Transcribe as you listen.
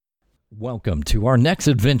Welcome to our next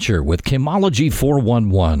adventure with Kimology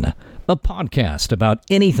 411, a podcast about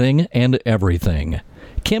anything and everything.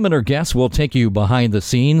 Kim and her guests will take you behind the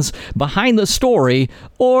scenes, behind the story,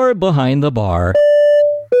 or behind the bar.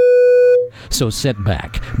 So sit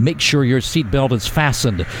back, make sure your seatbelt is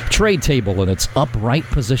fastened, tray table in its upright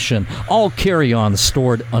position, all carry-ons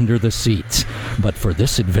stored under the seats. But for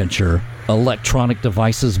this adventure, electronic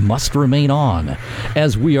devices must remain on,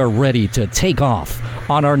 as we are ready to take off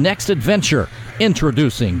on our next adventure,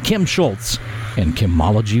 introducing Kim Schultz and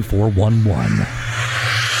Kimology 411.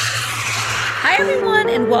 Hi everyone,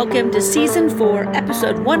 and welcome to Season 4,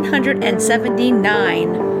 Episode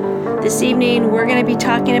 179. This evening, we're going to be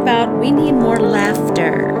talking about We Need More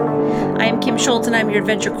Laughter. I am Kim Schultz, and I'm your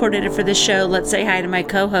adventure coordinator for this show. Let's say hi to my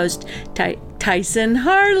co-host, Tyson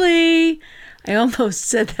Harley. I almost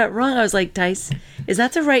said that wrong. I was like, Tyson, is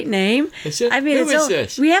that the right name? Is it? I mean, Who is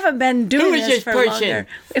this? We haven't been doing this for person? longer.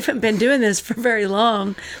 We haven't been doing this for very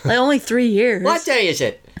long, like only 3 years. What day is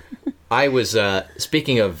it? I was,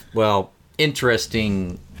 speaking of,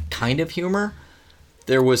 interesting kind of humor,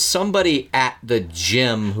 there was somebody at the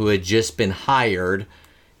gym who had just been hired.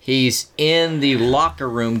 He's in the locker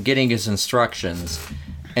room getting his instructions,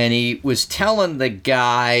 and he was telling the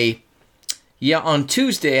guy, yeah, on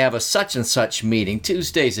Tuesday I have a such and such meeting.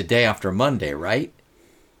 Tuesday's the day after Monday, right?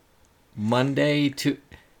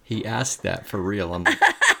 He asked that for real. I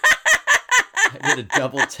did a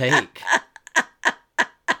double take.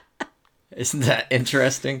 Isn't that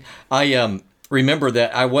interesting? I remember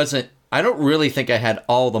that I don't really think I had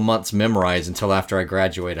all the months memorized until after I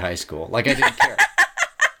graduated high school. Like, I didn't care.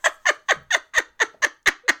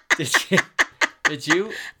 Did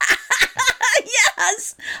you?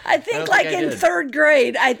 Yes, I think in third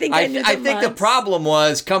grade. I think I knew the months. The problem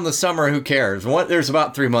was, come the summer, who cares? There's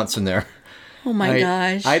about 3 months in there. Oh my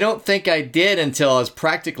gosh. I don't think I did until I was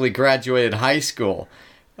practically graduated high school.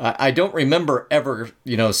 I don't remember ever,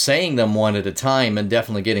 saying them one at a time and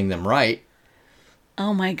definitely getting them right.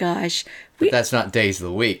 Oh my gosh. But that's not days of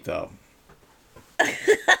the week, though.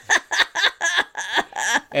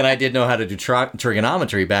 And I did know how to do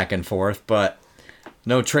trigonometry back and forth, but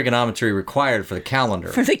no trigonometry required for the calendar.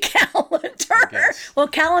 For the calendar. Well,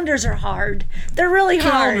 calendars are hard. They're really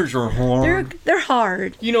hard. Calendars are hard. They're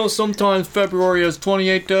hard. Sometimes February has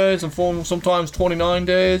 28 days and sometimes 29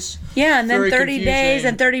 days. Yeah, and then Very 30 confusing. days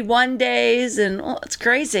and 31 days, and it's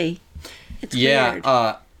crazy. It's weird.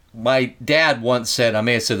 My dad once said, I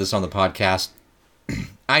may have said this on the podcast,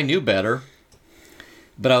 I knew better,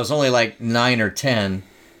 but I was only like 9 or 10,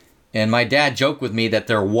 and my dad joked with me that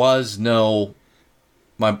there was no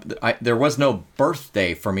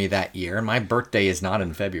birthday for me that year, and my birthday is not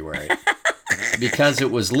in February because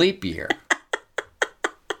it was leap year.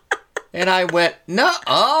 And I went,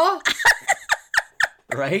 nuh-uh.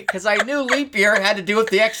 Right? Because I knew leap year had to do with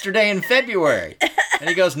the extra day in February. And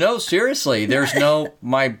he goes, no, seriously, there's no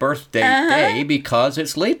my birthday day because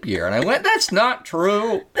it's leap year. And I went, that's not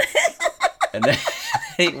true. And then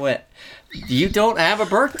he went, you don't have a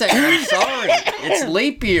birthday. I'm sorry. It's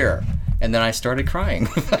leap year. And then I started crying.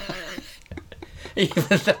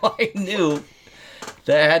 Even though I knew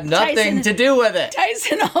that had nothing to do with it.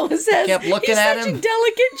 Tyson always says, kept looking he's at such him. a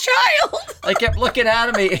delicate child. I kept looking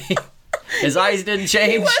at him. His eyes didn't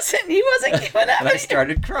change. He wasn't giving up. And I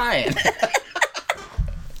started crying.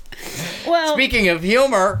 Well, speaking of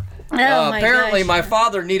humor, apparently my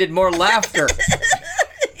father needed more laughter.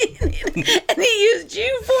 And he used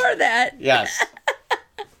you for that. Yes.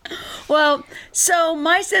 Well, so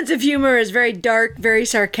my sense of humor is very dark, very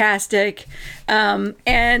sarcastic,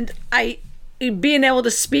 and being able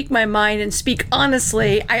to speak my mind and speak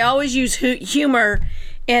honestly, I always use humor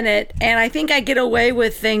in it, and I think I get away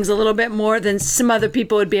with things a little bit more than some other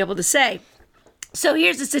people would be able to say. So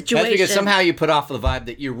here's the situation. That's because somehow you put off the vibe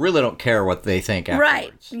that you really don't care what they think afterwards.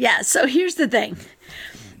 Right. Yeah. So here's the thing.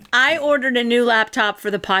 I ordered a new laptop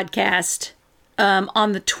for the podcast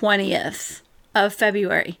on the 20th of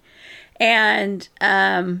February. And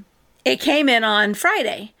it came in on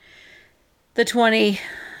Friday, the 20,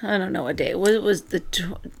 I don't know what day, it was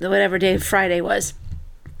whatever day Friday was,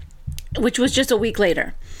 which was just a week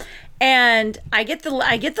later. And I get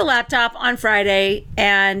the laptop on Friday,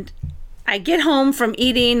 and I get home from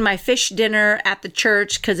eating my fish dinner at the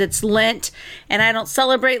church because it's Lent, and I don't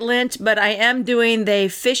celebrate Lent, but I am doing the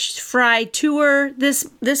fish fry tour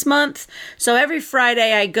this month. So every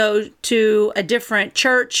Friday I go to a different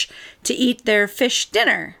church to eat their fish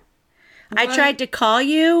dinner. I tried to call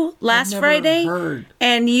you last never Friday, heard.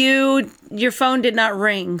 and your phone did not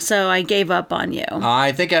ring, so I gave up on you.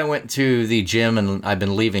 I think I went to the gym, and I've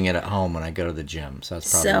been leaving it at home when I go to the gym. So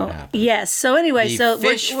that's probably what happened. Yes. So anyway, The so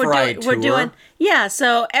fish we're fry doing tour. yeah.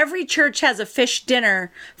 So every church has a fish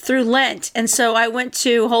dinner through Lent, and so I went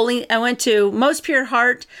to Most Pure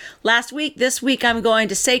Heart last week. This week I'm going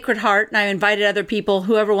to Sacred Heart, and I invited other people.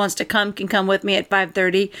 Whoever wants to come can come with me at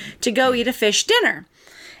 5:30 to go eat a fish dinner.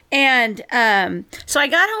 And so I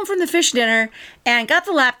got home from the fish dinner and got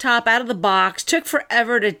the laptop out of the box. Took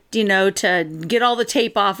forever to get all the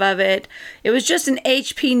tape off of it. It was just an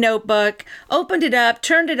HP notebook. Opened it up,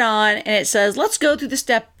 turned it on, and it says, let's go through the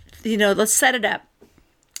step, let's set it up.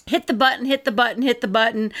 Hit the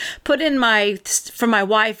button, put in my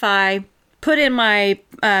Wi-Fi, put in my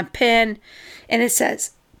PIN, and it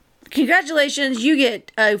says, congratulations, you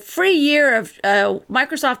get a free year of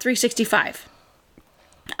Microsoft 365.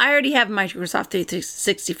 I already have Microsoft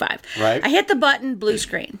 365. Right. I hit the button, blue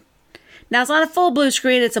screen. Now, it's not a full blue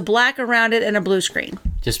screen. It's a black around it and a blue screen.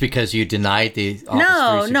 Just because you denied the Office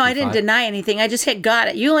No, 365? I didn't deny anything. I just hit got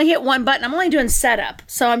it. You only hit one button. I'm only doing setup.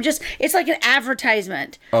 So it's like an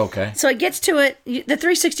advertisement. Okay. So it gets to it. The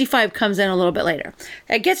 365 comes in a little bit later.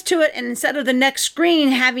 It gets to it, and instead of the next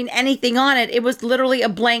screen having anything on it, it was literally a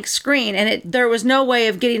blank screen, and there was no way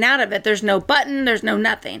of getting out of it. There's no button. There's no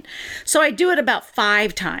nothing. So I do it about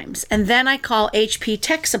 5 times, and then I call HP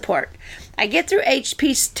tech support. I get through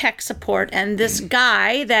HP's tech support, and this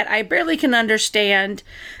guy that I barely can understand,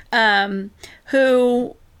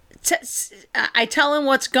 who I tell him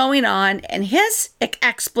what's going on, and his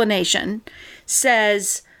explanation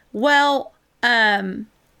says, well, the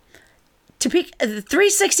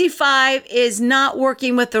 365 is not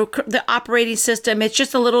working with the operating system. It's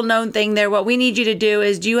just a little known thing there. What we need you to do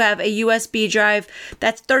is, do you have a USB drive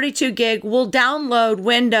that's 32 gig? We'll download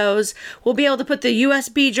Windows. We'll be able to put the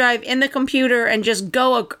USB drive in the computer and just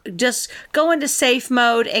go into safe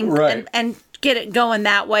mode and get it going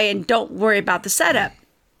that way, and don't worry about the setup.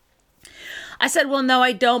 I said, well, no,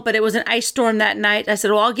 I don't, but it was an ice storm that night. I said,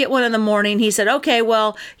 well, I'll get one in the morning. He said, okay,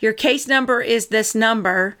 well, your case number is this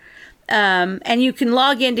number. And you can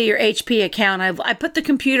log into your HP account. I put the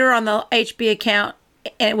computer on the HP account,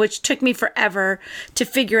 which took me forever to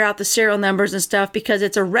figure out the serial numbers and stuff, because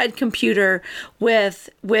it's a red computer with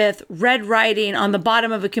red writing on the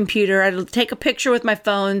bottom of a computer. I'd take a picture with my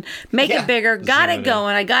phone, make it bigger, got it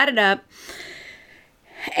going. I got it up.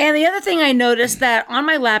 And the other thing I noticed, that on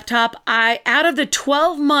my laptop, out of the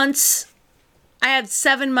 12 months, I had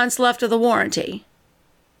 7 months left of the warranty.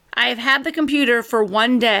 I have had the computer for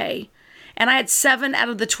 1 day, and I had 7 out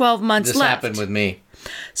of the 12 months left. This happened with me.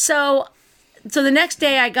 So the next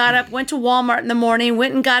day I got up, went to Walmart in the morning,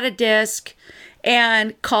 went and got a disc,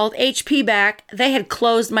 and called HP back. They had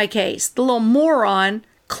closed my case. The little moron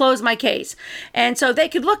closed my case. And so they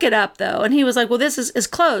could look it up, though. And he was like, well, this is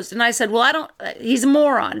closed. And I said, well, he's a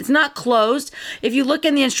moron. It's not closed. If you look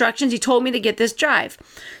in the instructions, he told me to get this drive.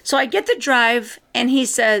 So I get the drive, and he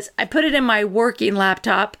says, I put it in my working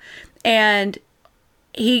laptop, and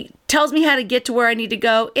he tells me how to get to where I need to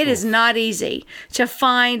go. It is not easy to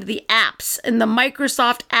find the apps and the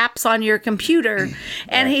Microsoft apps on your computer.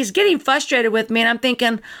 And he's getting frustrated with me. And I'm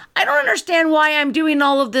thinking, I don't understand why I'm doing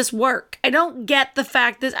all of this work. I don't get the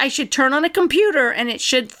fact that I should turn on a computer and it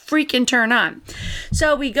should freaking turn on.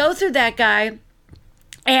 So we go through that guy,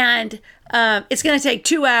 and it's going to take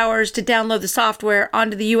 2 hours to download the software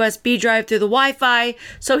onto the USB drive through the Wi-Fi.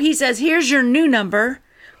 So he says, here's your new number.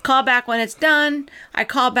 Call back when it's done. I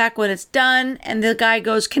call back when it's done, and the guy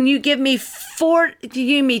goes, can you give me 2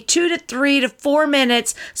 to 3 to 4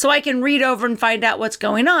 minutes so I can read over and find out what's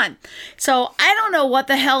going on? So I don't know what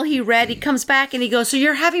the hell he read. He comes back and he goes, so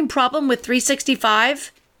you're having problem with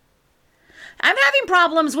 365? I'm having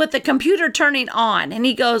problems with the computer turning on. And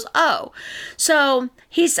he goes, oh. So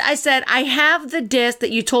I said, I have the disk that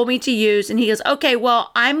you told me to use. And he goes, okay, well,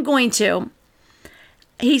 I'm going to.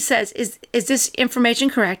 He says, is this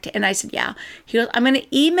information correct? And I said, yeah. He goes, I'm going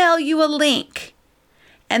to email you a link.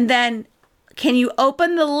 And then can you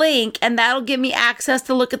open the link, and that'll give me access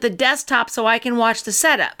to look at the desktop so I can watch the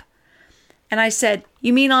setup. And I said,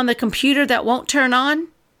 you mean on the computer that won't turn on?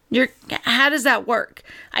 How does that work?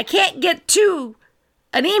 I can't get to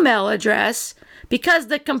an email address because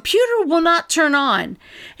the computer will not turn on.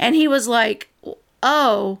 And he was like,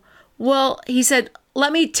 oh, well, he said,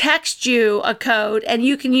 let me text you a code and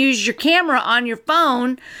you can use your camera on your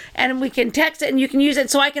phone and we can text it and you can use it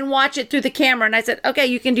so I can watch it through the camera. And I said, okay,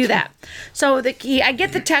 you can do that. So I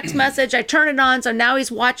get the text message, I turn it on. So now he's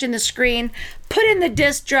watching the screen, put in the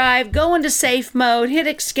disk drive, go into safe mode, hit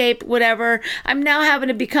escape, whatever. I'm now having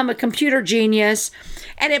to become a computer genius.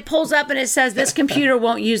 And it pulls up and it says, this computer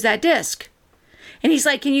won't use that disk. And he's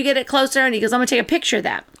like, can you get it closer? And he goes, I'm going to take a picture of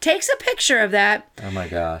that. Takes a picture of that. Oh, my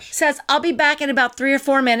gosh. Says, I'll be back in about 3 or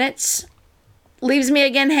 4 minutes. Leaves me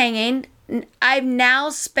again hanging. I've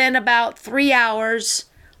now spent about 3 hours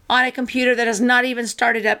on a computer that has not even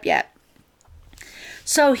started up yet.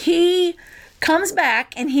 So he comes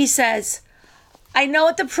back and he says, I know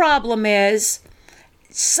what the problem is.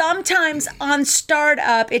 Sometimes on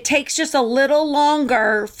startup, it takes just a little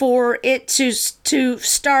longer for it to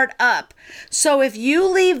start up. So if you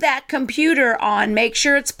leave that computer on, make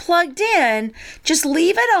sure it's plugged in, just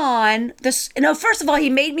leave it on. First of all, he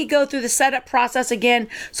made me go through the setup process again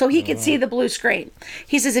so he could see the blue screen.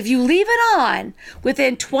 He says, if you leave it on,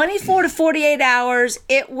 within 24 to 48 hours,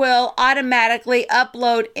 it will automatically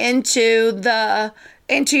upload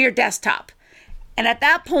into your desktop. And at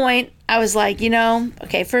that point, I was like,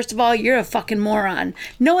 okay, first of all, you're a fucking moron.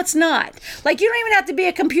 No, it's not. Like, you don't even have to be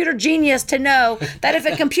a computer genius to know that if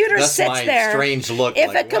a computer sits there, strange look.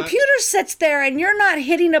 If a computer sits there and you're not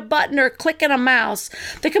hitting a button or clicking a mouse,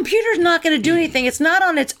 the computer's not going to do anything. It's not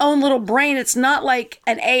on its own little brain. It's not like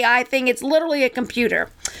an AI thing. It's literally a computer.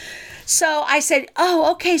 So I said,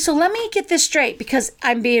 oh, okay, so let me get this straight because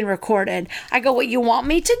I'm being recorded. I go, what you want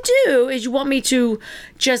me to do is you want me to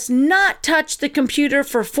just not touch the computer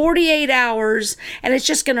for 48 hours and it's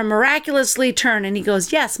just going to miraculously turn. And he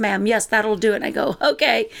goes, yes, ma'am. Yes, that'll do it. And I go,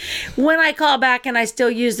 okay. When I call back and I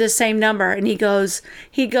still use this same number and he goes,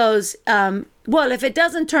 well, if it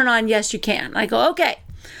doesn't turn on, yes, you can. I go, okay.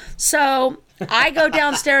 So I go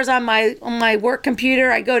downstairs on my work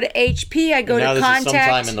computer. I go to HP. I go to Contact. This is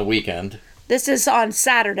sometime in the weekend. This is on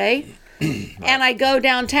Saturday. Right. And I go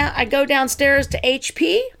downtown. I go downstairs to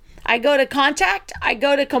HP. I go to Contact. I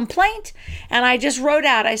go to Complaint. And I just wrote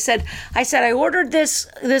out. I said I ordered this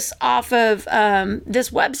off of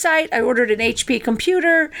this website. I ordered an HP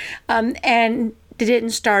computer, and it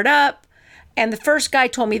didn't start up. And the first guy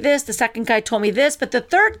told me this, the second guy told me this, but the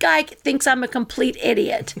third guy thinks I'm a complete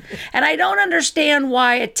idiot. And I don't understand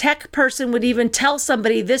why a tech person would even tell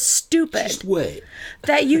somebody this stupid. Just wait.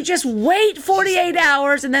 That you just wait 48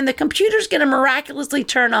 hours and then the computer's going to miraculously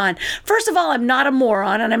turn on. First of all, I'm not a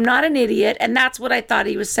moron and I'm not an idiot, and that's what I thought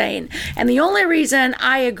he was saying. And the only reason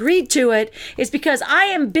I agreed to it is because I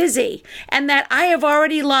am busy and that I have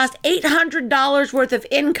already lost $800 worth of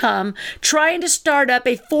income trying to start up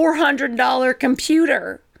a $400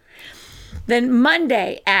 computer. Then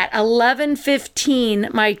Monday at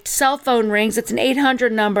 11:15, my cell phone rings. It's an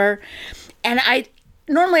 800 number, and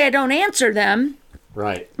normally I don't answer them.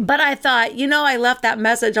 Right. But I thought, I left that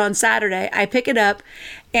message on Saturday. I pick it up,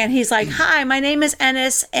 and he's like, "Hi, my name is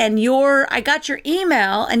Ennis, and I got your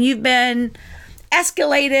email, and you've been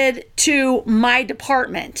escalated to my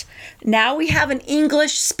department. Now we have an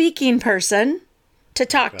English-speaking person to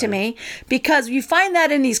talk to me, because you find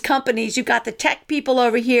that in these companies, you've got the tech people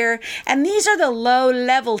over here, and these are the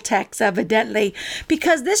low-level techs, evidently,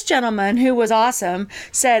 because this gentleman, who was awesome,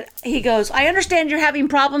 said, he goes, I understand you're having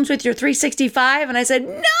problems with your 365, and I said,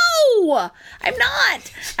 no, I'm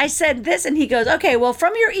not. I said this, and he goes, okay, well,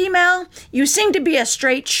 from your email, you seem to be a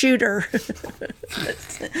straight shooter.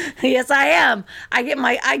 Yes, I am. I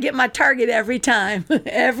get my target every time.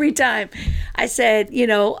 Every time. I said,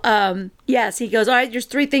 yes. He goes, all right, there's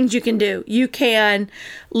 3 things you can do. You can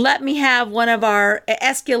let me have one of our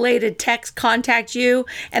escalated techs contact you,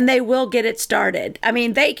 and they will get it started. I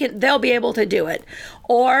mean, they'll be able to do it.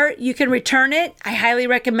 Or you can return it. I highly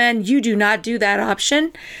recommend you do not do that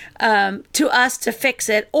option to us to fix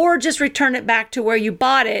it, or just return it back to where you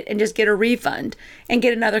bought it and just get a refund and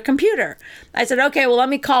get another computer. I said, okay, well, let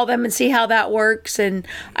me call them and see how that works. And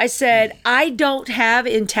I said, I don't have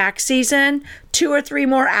in tax season 2 or 3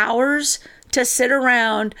 more hours to sit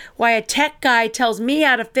around while a tech guy tells me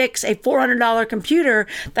how to fix a $400 computer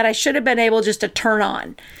that I should have been able just to turn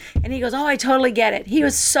on. And he goes, oh, I totally get it. He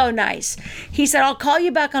was so nice. He said, I'll call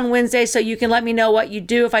you back on Wednesday so you can let me know what you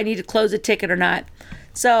do, if I need to close a ticket or not.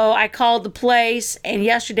 So I called the place, and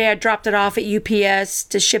yesterday I dropped it off at UPS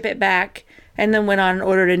to ship it back, and then went on and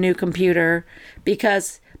ordered a new computer,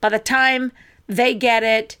 because by the time they get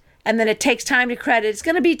it, and then it takes time to credit, it's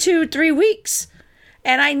going to be 2-3 weeks.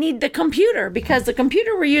 And I need the computer, because the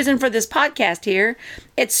computer we're using for this podcast here,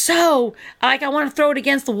 it's so, I want to throw it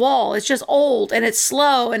against the wall. It's just old and it's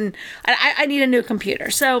slow, and I need a new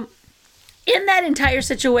computer. So in that entire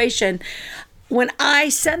situation, when I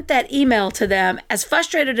sent that email to them, as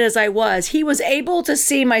frustrated as I was, he was able to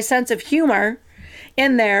see my sense of humor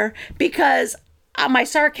in there, because my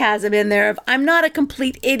sarcasm in there of I'm not a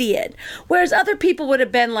complete idiot. Whereas other people would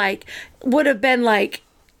have been like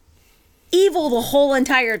evil the whole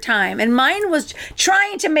entire time. And mine was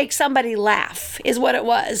trying to make somebody laugh is what it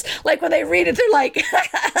was. Like when they read it, they're like,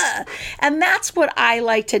 and that's what I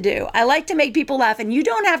like to do. I like to make people laugh, and you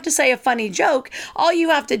don't have to say a funny joke. All you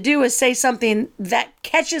have to do is say something that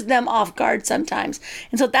catches them off guard sometimes.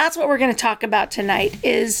 And so that's what we're going to talk about tonight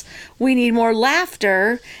is we need more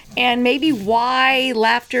laughter, and maybe why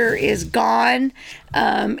laughter is gone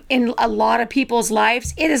in a lot of people's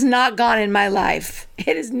lives. It is not gone in my life.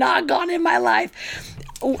 It is not gone in my life.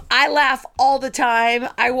 I laugh all the time.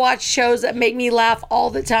 I watch shows that make me laugh all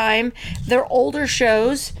the time. They're older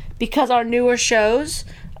shows, because our newer shows,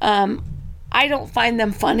 I don't find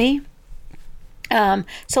them funny.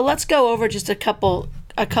 So let's go over just a couple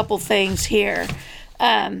things here.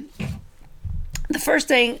 The first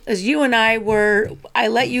thing is I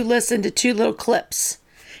let you listen to 2 little clips,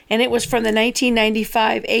 and it was from the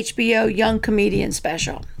 1995 HBO Young Comedian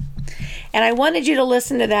special. And I wanted you to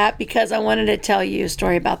listen to that because I wanted to tell you a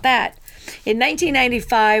story about that. In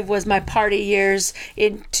 1995 was my party years.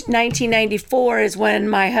 In 1994 is when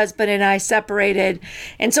my husband and I separated.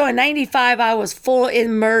 And so in 95, I was full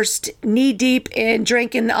immersed, knee deep in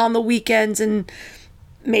drinking on the weekends and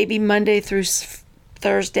maybe Monday through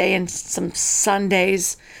Thursday and some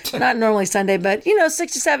Sundays. Not normally Sunday, but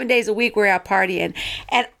 6 to 7 days a week we're out partying.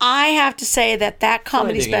 And I have to say that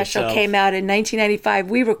comedy special came out in 1995.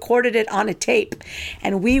 We recorded it on a tape,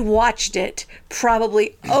 and we watched it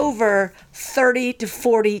probably over 30 to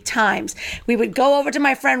 40 times. We would go over to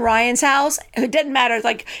my friend Ryan's house. It didn't matter.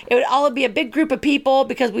 It would all be a big group of people,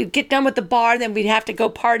 because we'd get done with the bar, then we'd have to go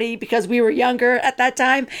party because we were younger at that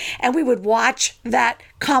time. And we would watch that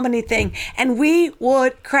comedy thing, and we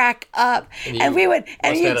would crack up. And we would,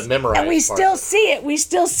 and we still see it. We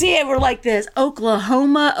still see it. We're like this,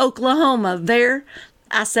 Oklahoma, Oklahoma. There,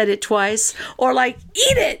 I said it twice. Or like,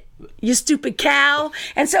 eat it, you stupid cow.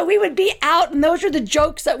 And so we would be out, and those are the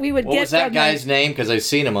jokes that we would get. What was that guy's name? Because I've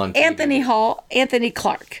seen him on TV. Anthony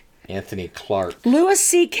Clark. Anthony Clark. Louis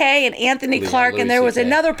C.K. and Anthony Clark, and there was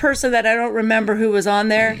another person that I don't remember who was on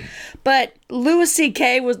there. But Louis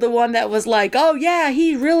C.K. was the one that was like, oh yeah,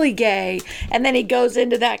 he's really gay. And then he goes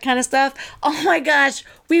into that kind of stuff. Oh my gosh,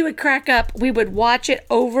 we would crack up. We would watch it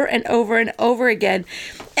over and over and over again.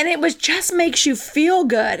 And it was just makes you feel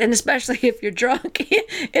good. And especially if you're drunk,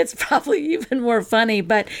 it's probably even more funny.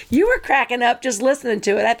 But you were cracking up just listening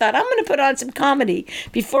to it. I thought, I'm going to put on some comedy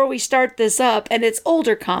before we start this up. And it's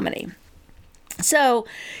older comedy. So,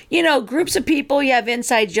 groups of people, you have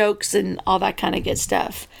inside jokes and all that kind of good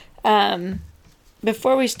stuff.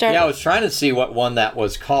 Before we start... Yeah, I was trying to see what one that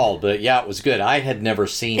was called, but yeah, it was good. I had never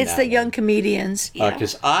seen It's the Young Comedians.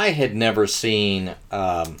 Because I had never seen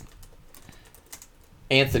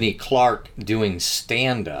Anthony Clark doing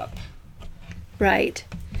stand-up. Right.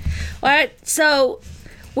 All right, so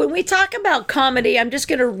when we talk about comedy, I'm just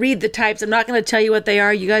going to read the types. I'm not going to tell you what they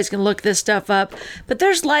are. You guys can look this stuff up. But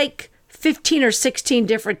there's like 15 or 16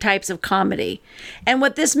 different types of comedy. And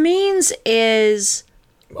what this means is...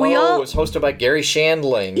 it was hosted by Gary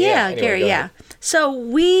Shandling. Yeah, anyway, Gary, yeah. So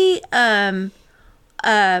we all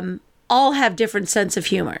have different sense of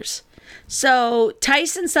humors. So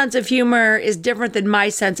Tyson's sense of humor is different than my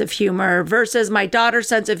sense of humor versus my daughter's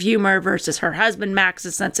sense of humor versus her husband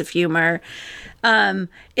Max's sense of humor.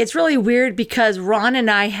 It's really weird because Ron and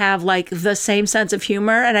I have like the same sense of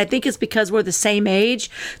humor, and I think it's because we're the same age.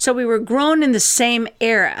 So we were grown in the same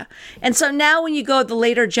era. And so now when you go to the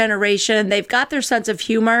later generation, they've got their sense of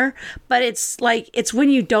humor, but it's when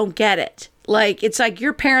you don't get it. Like, it's like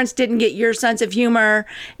your parents didn't get your sense of humor,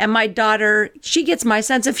 and my daughter, she gets my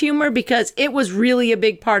sense of humor because it was really a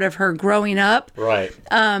big part of her growing up. Right.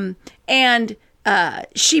 And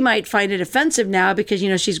she might find it offensive now because,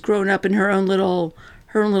 she's grown up in her own little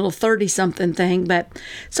 30-something thing. But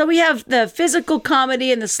so we have the physical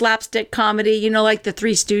comedy and the slapstick comedy, like the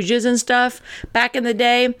Three Stooges and stuff back in the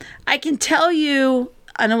day. I can tell you,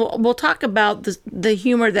 and we'll talk about the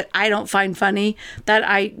humor that I don't find funny,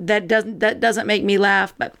 that doesn't make me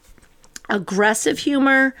laugh, but aggressive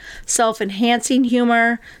humor, self-enhancing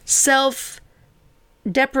humor,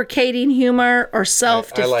 self-deprecating humor, or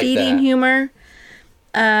self-defeating humor.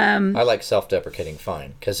 I like self-deprecating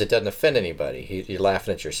fine because it doesn't offend anybody. You're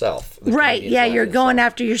laughing at yourself. Right, yeah, you're going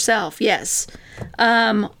after yourself, yes.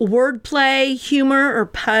 Wordplay, humor, or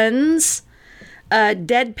puns.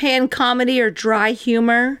 Deadpan comedy or dry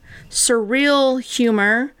humor, surreal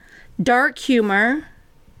humor, dark humor.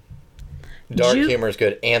 Dark humor is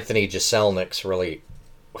good. Anthony Jeselnik's really,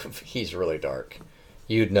 he's really dark.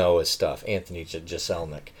 You'd know his stuff, Anthony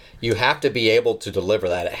Jeselnik. You have to be able to deliver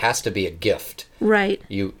that. It has to be a gift. Right.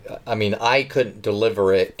 I couldn't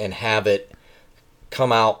deliver it and have it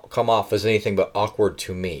come off as anything but awkward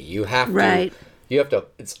to me. You have to,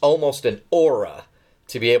 it's almost an aura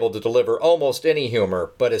to be able to deliver almost any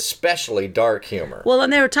humor, but especially dark humor. Well,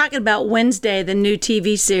 and they were talking about Wednesday, the new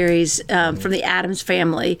TV series from the Addams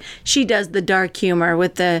Family. She does the dark humor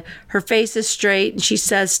with her face is straight and she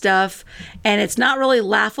says stuff, and it's not really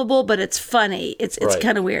laughable, but it's funny. It's Right.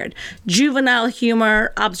 kind of weird. Juvenile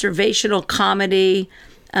humor, observational comedy,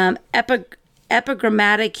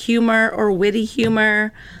 epigrammatic humor or witty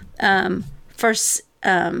humor,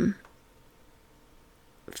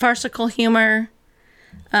 farcical humor.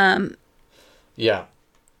 Yeah.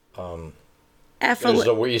 You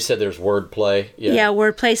said there's wordplay. Yeah,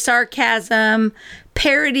 wordplay, sarcasm,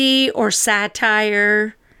 parody or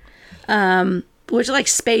satire, which like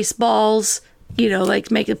Spaceballs, like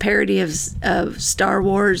make a parody of Star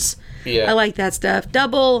Wars. Yeah. I like that stuff.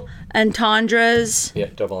 Double entendres.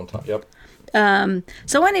 Yeah, double entendre. Yep.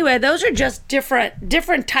 So anyway, those are just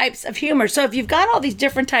different types of humor. So if you've got all these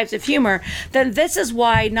different types of humor, then this is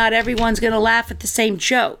why not everyone's going to laugh at the same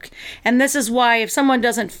joke. And this is why if someone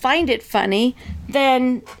doesn't find it funny,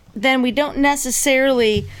 then we don't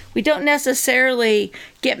necessarily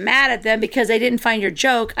get mad at them because they didn't find your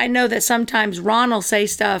joke. I know that sometimes Ron will say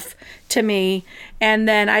stuff to me and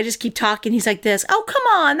then I just keep talking. He's like this, "Oh, come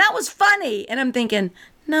on, that was funny." And I'm thinking,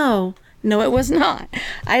 No, it was not.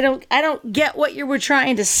 I don't get what you were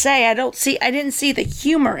trying to say. I didn't see the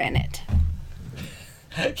humor in it.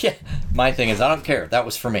 Yeah. My thing is, I don't care. That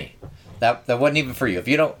was for me. That wasn't even for you. If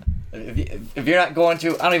you're not going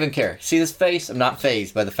to, I don't even care. See this face? I'm not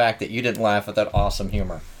fazed by the fact that you didn't laugh at that awesome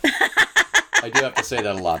humor. I do have to say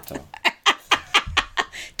that a lot, though.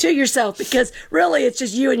 To yourself, because really it's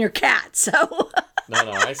just you and your cat. So.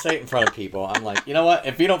 No, I say it in front of people. I'm like, you know what?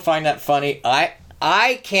 If you don't find that funny,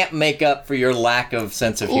 I can't make up for your lack of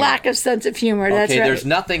sense of humor. Lack of sense of humor, that's right. Okay, there's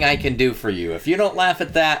nothing I can do for you. If you don't laugh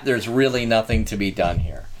at that, there's really nothing to be done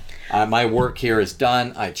here. My work here is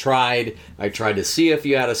done. I tried to see if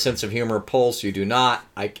you had a sense of humor pulse. You do not.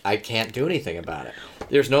 I can't do anything about it.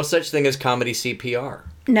 There's no such thing as comedy CPR.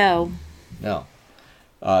 No.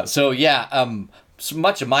 So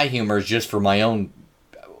much of my humor is just for my own,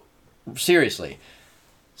 seriously,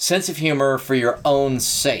 sense of humor for your own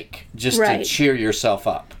sake, just to cheer yourself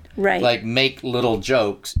up. Right. Like make little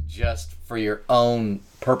jokes just for your own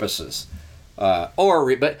purposes.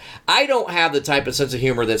 But I don't have the type of sense of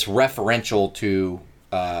humor that's referential to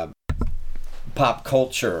pop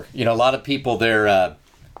culture. A lot of people, their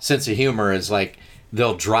sense of humor is like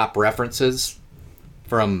they'll drop references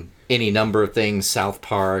from any number of things, South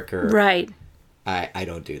Park or... Right. I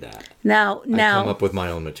don't do that. Now... I come up with my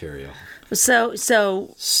own material. So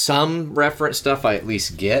some reference stuff I at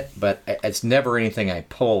least get, but it's never anything I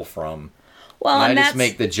pull from. Well, I just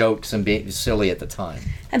make the jokes and be silly at the time.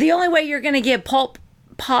 And the only way you're going to get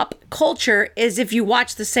pop culture is if you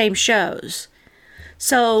watch the same shows.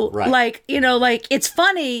 So, like it's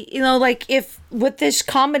funny, if with this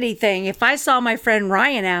comedy thing, if I saw my friend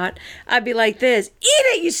Ryan out, I'd be like this, "Eat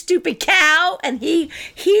it, you stupid cow." And he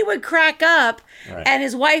would crack up, and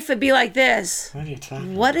his wife would be like this. What are you talking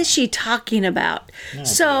about? What is she talking about? No,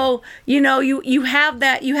 so, you have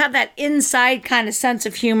that inside kind of sense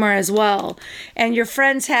of humor as well. And your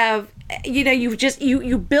friends have,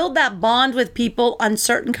 you build that bond with people on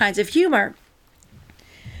certain kinds of humor.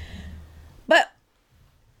 But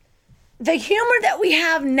the humor that we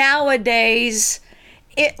have nowadays,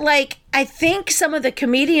 I think some of the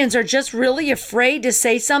comedians are just really afraid to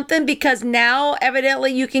say something because now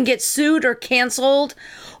evidently you can get sued or canceled,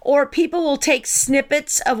 or people will take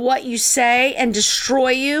snippets of what you say and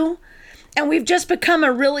destroy you. And we've just become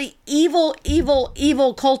a really evil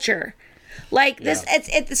culture. Like this,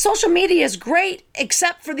 social media is great,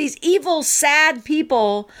 except for these evil, sad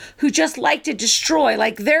people who just like to destroy.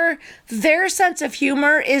 Like their sense of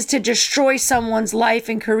humor is to destroy someone's life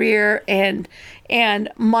and career and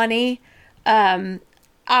money,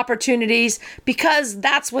 opportunities, because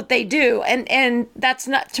that's what they do. And that's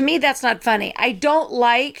not, to me, that's not funny. I'm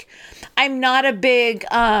not a big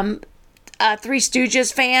Three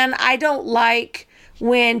Stooges fan. I don't like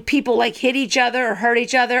when people hit each other or hurt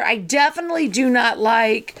each other. I definitely do not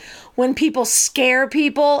like when people scare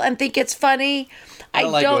people and think it's funny. I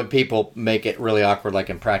don't like when people make it really awkward, like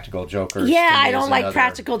in Practical Jokers. Yeah, I don't like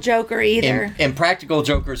Practical Joker either. In Practical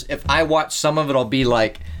Jokers, if I watch some of it, I'll be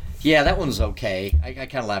like, yeah, that one's okay. I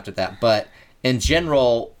kind of laughed at that. But in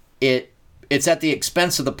general, it's at the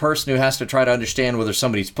expense of the person who has to try to understand whether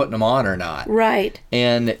somebody's putting them on or not. Right.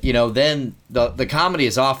 And, then the comedy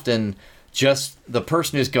is often just the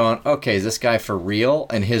person who's going, okay, is this guy for real?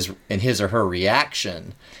 And his or her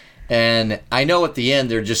reaction. And I know at the end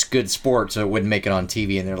they're just good sports, so it wouldn't make it on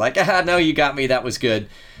TV. And they're like, no, you got me. That was good.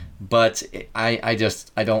 But I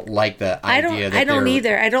don't like the idea I don't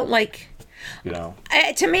either. I don't like...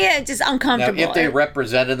 to me, it's just uncomfortable. Now, if they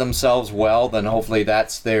represented themselves well, then hopefully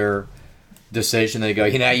that's their decision. They go,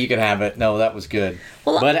 you can have it. No, that was good.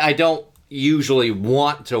 Well, but I don't usually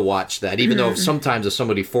want to watch that, even though sometimes if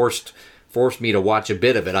somebody forced me to watch a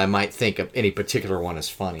bit of it, I might think of any particular one as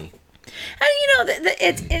funny. And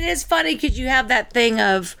it is funny because you have that thing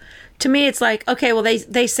of, to me, it's like, okay, well,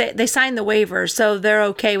 they signed the waiver, so they're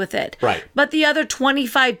okay with it. Right. But the other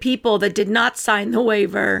 25 people that did not sign the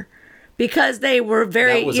waiver because they were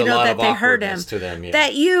very, that they hurt him, to them, yeah.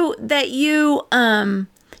 that you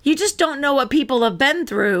just don't know what people have been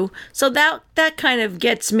through. So that kind of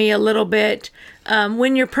gets me a little bit.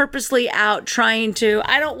 When you're purposely out trying to,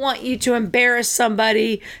 I don't want you to embarrass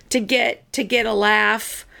somebody to get a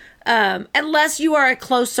laugh. Unless you are a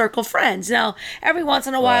close circle friends. Now, every once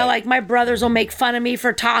in a while, like my brothers will make fun of me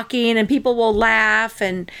for talking and people will laugh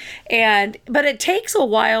but it takes a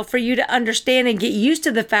while for you to understand and get used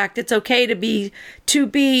to the fact it's okay to be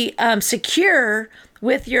secure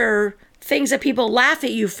with your things that people laugh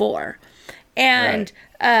at you for. And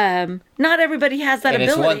not everybody has that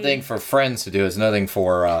ability. And it's one thing for friends to do, it's nothing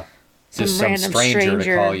for just some stranger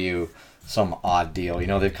to call you some odd deal.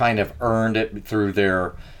 They've kind of earned it through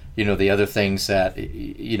their... the other things that,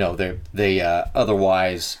 they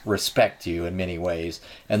otherwise respect you in many ways.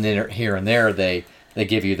 And then here and there, they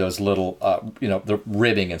give you those little, the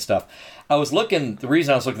ribbing and stuff. The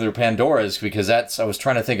reason I was looking through Pandora is because I was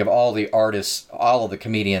trying to think of all the artists, all of the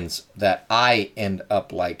comedians that I end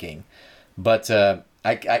up liking. But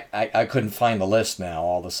I couldn't find the list now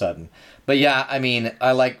all of a sudden. But yeah, I mean,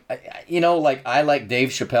 I like Dave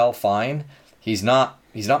Chappelle fine. He's not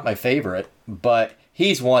my favorite, but...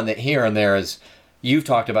 he's one that here and there is, you've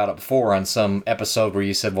talked about it before on some episode where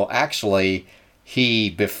you said, well, actually, he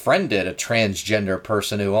befriended a transgender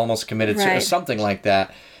person who almost committed suicide, or something like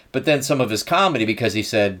that. But then some of his comedy, because he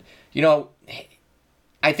said,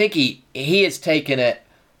 I think he has taken it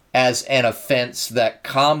as an offense that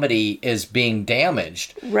comedy is being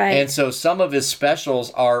damaged. Right. And so some of his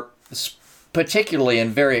specials are particularly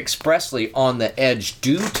and very expressly on the edge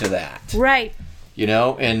due to that. Right.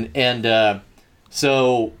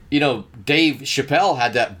 So, Dave Chappelle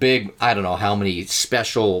had that big, I don't know how many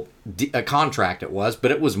special contract it was,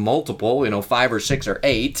 but it was multiple, 5 or 6 or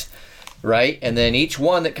 8, right? And then each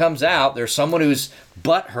one that comes out, there's someone who's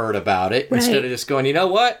butthurt about it, instead of just going, you know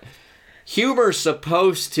what? Humor's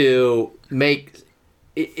supposed to make,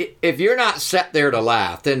 if you're not set there to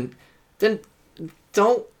laugh, then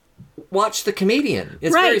don't watch the comedian.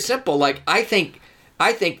 It's very simple. Like, I think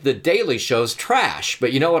The Daily Show's trash,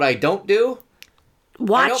 but you know what I don't do?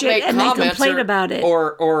 Watch it and then complain about it,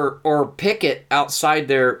 or pick it outside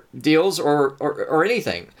their deals or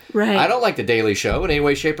anything. Right. I don't like the Daily Show in any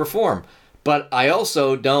way, shape, or form, but I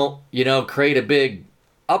also don't, create a big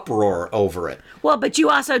uproar over it. Well, but you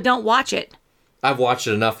also don't watch it. I've watched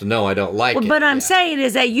it enough to know I don't like it. But I'm saying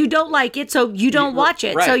is that you don't like it, so you don't watch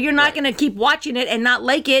it. Right, so you're not going to keep watching it and not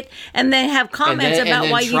like it, and then have comments about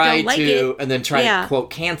why you don't like it, and then try to quote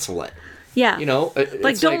cancel it. Yeah.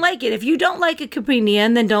 Don't like it. If you don't like a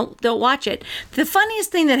comedian, then don't watch it. The funniest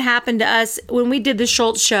thing that happened to us when we did the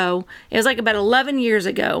Schultz show, it was like about 11 years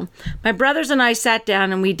ago. My brothers and I sat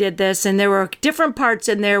down and we did this, and there were different parts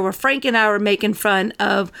in there where Frank and I were making fun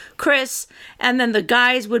of Chris, and then the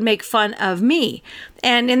guys would make fun of me.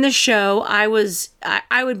 And in the show, I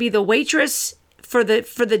would be the waitress for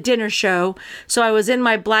the dinner show. So I was in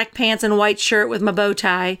my black pants and white shirt with my bow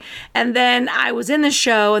tie. And then I was in the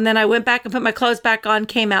show, and then I went back and put my clothes back on,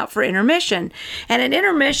 came out for intermission. And at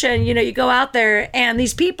intermission, you go out there and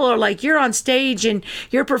these people are like, you're on stage and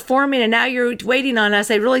you're performing and now you're waiting on us.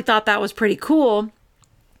 They really thought that was pretty cool.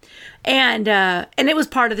 And it was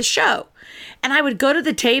part of the show. And I would go to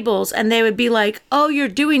the tables and they would be like, oh, you're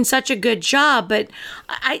doing such a good job. But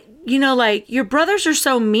your brothers are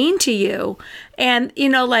so mean to you and,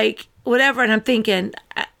 whatever. And I'm thinking,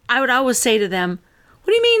 I would always say to them,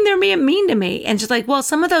 what do you mean they're being mean to me? And she's like, well,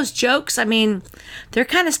 some of those jokes, I mean, they're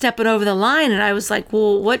kind of stepping over the line. And I was like,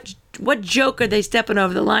 well, what joke are they stepping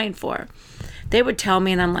over the line for? They would tell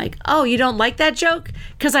me and I'm like, oh, you don't like that joke?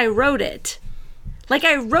 Because I wrote it. Like,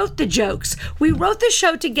 I wrote the jokes. We wrote the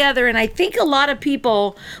show together, and I think a lot of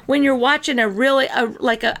people, when you're watching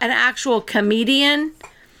an actual comedian,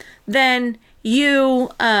 then you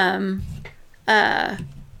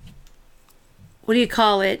what do you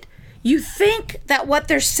call it? You think that what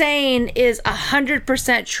they're saying is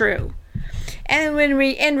 100% true. And when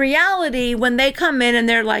in reality, when they come in and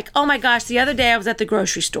they're like, oh my gosh, the other day I was at the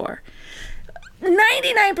grocery store.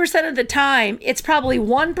 99% of the time, it's probably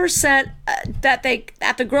 1% that they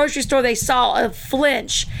at the grocery store they saw a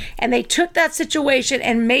flinch, and they took that situation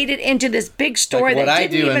and made it into this big story Like what that I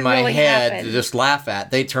didn't do even in my really head happen. to just laugh at,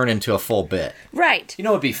 they turn into a full bit. Right. You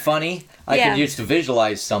know what'd be funny? I Yeah. could use to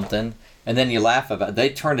visualize something, and then you laugh about it. They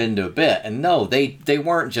turned it into a bit. And no, they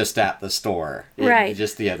weren't just at the store. Right.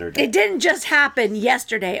 Just the other day. It didn't just happen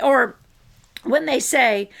yesterday, or when they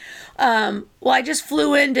say, well, I just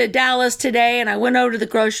flew into Dallas today and I went over to the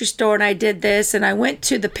grocery store and I did this and I went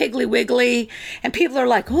to the Piggly Wiggly, and people are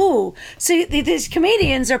like, ooh, see, these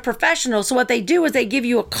comedians are professionals. So what they do is they give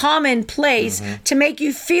you a common place to make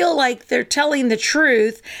you feel like they're telling the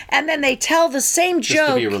truth, and then they tell the same Just to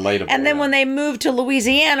joke. be relatable, And then yeah. when they move to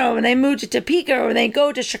Louisiana, or when they move to Topeka, or when they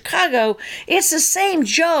go to Chicago, it's the same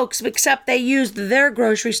jokes, except they use their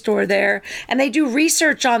grocery store there, and they do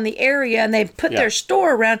research on the area, and they put Yeah. their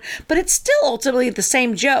store around, but it's still ultimately the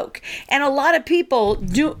same joke. And a lot of people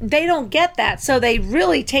they don't get that, so they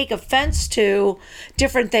really take offense to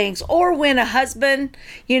different things. Or when a husband,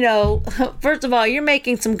 first of all, you're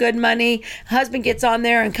making some good money, husband gets on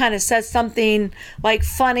there and kind of says something like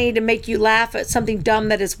funny to make you laugh at something dumb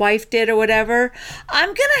that his wife did or whatever. I'm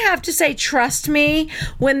gonna have to say, trust me,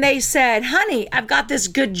 when they said, honey, I've got this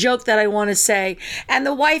good joke that I want to say, and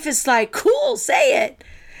the wife is like, cool, say it.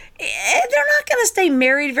 They're not going to stay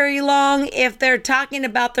married very long if they're talking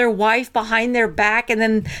about their wife behind their back and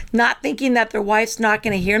then not thinking that their wife's not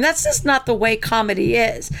going to hear them. That's just not the way comedy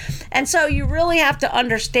is. And so you really have to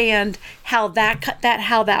understand how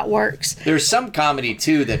that works. There's some comedy,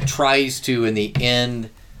 too, that tries to, in the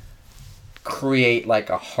end, create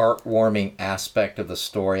like a heartwarming aspect of the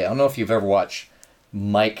story. I don't know if you've ever watched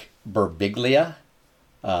Mike Birbiglia,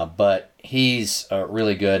 but he's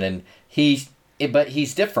really good, and but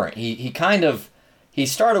he's different. He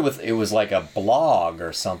started with, it was like a blog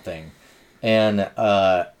or something, and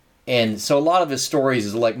so a lot of his stories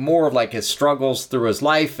is like more of like his struggles through his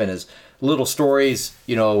life and his little stories,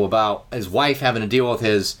 about his wife having to deal with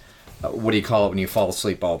his what do you call it when you fall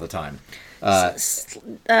asleep all the time?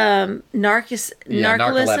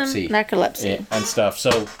 Narcolepsy and stuff.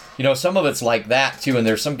 So some of it's like that too, and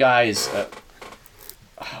there's some guys.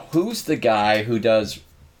 Who's the guy who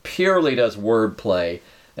purely does wordplay,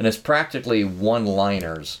 and it's practically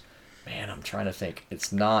one-liners? Man, I'm trying to think.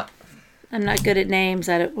 It's not. I'm not good at names.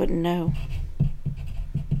 I wouldn't know.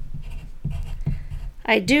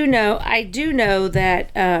 I do know that.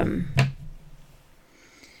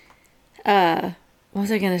 What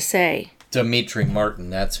was I gonna say? Dimitri Martin.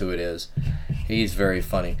 That's who it is. He's very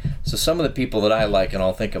funny. So some of the people that I like, and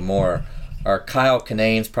I'll think of more, are Kyle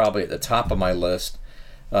Kinane's probably at the top of my list.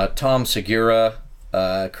 Tom Segura.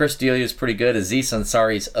 Chris D'Elia's pretty good. Aziz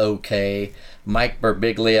Ansari's okay. Mike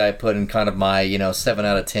Birbiglia I put in kind of my 7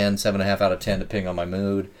 out of 10, 7.5 out of 10 depending on my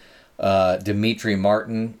mood. Dimitri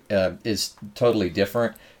Martin is totally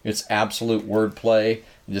different. It's absolute wordplay,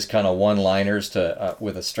 just kind of one-liners to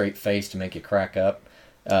with a straight face to make you crack up.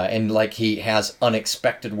 And like he has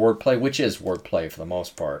unexpected wordplay, which is wordplay for the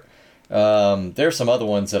most part. There's some other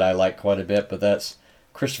ones that I like quite a bit, but that's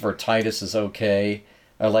Christopher Titus is okay.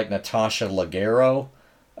 I like Natasha Leggero.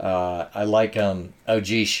 I like,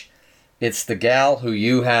 it's the gal who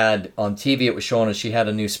you had on TV. It was showing us she had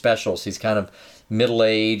a new special. She's kind of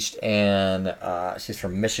middle-aged, and she's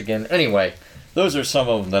from Michigan. Anyway, those are some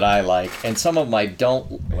of them that I like, and some of them I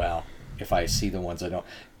don't. Well, if I see the ones I don't.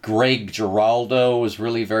 Greg Giraldo is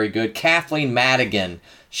really very good. Kathleen Madigan,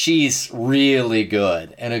 she's really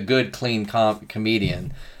good and a good, clean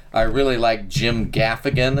comedian. I really like Jim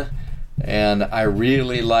Gaffigan. And I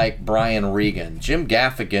really like Brian Regan. Jim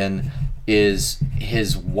Gaffigan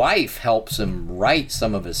his wife helps him write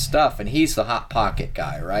some of his stuff, and he's the Hot Pocket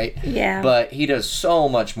guy, right? Yeah. But he does so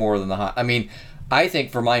much more than I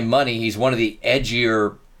think for my money, he's one of the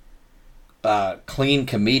edgier, clean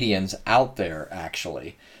comedians out there,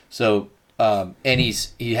 actually. So, and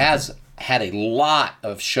he has had a lot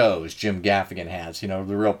of shows, Jim Gaffigan has, the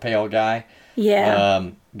real pale guy.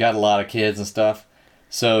 Yeah. Got a lot of kids and stuff.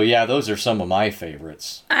 So, yeah, those are some of my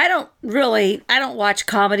favorites. I don't watch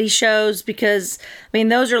comedy shows because,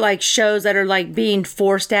 those are like shows that are like being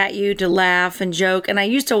forced at you to laugh and joke. And I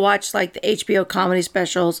used to watch like the HBO comedy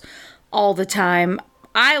specials all the time.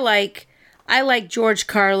 I like George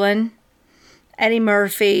Carlin, Eddie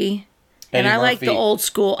Murphy, And Eddie I like the Murphy- old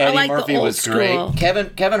school. Eddie I like Murphy the old was school.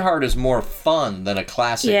 great. Kevin Hart is more fun than a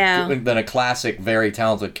classic, Yeah. very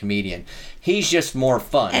talented comedian. He's just more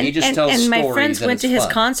fun. He just tells and stories. my friends and went it's to his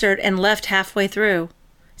fun. concert and left halfway through.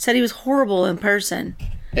 Said he was horrible in person.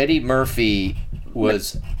 Eddie Murphy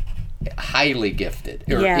was highly gifted,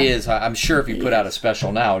 or Yeah. is. I'm sure if you put out a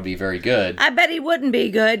special now, it'd be very good. I bet he wouldn't be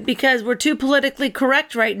good because we're too politically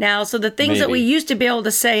correct right now. So the things that we Maybe. used to be able to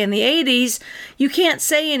say in the 80s, you can't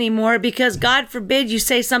say anymore because God forbid you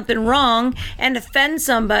say something wrong and offend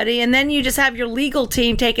somebody. And then you just have your legal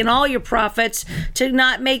team taking all your profits to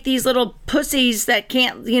not make these little pussies that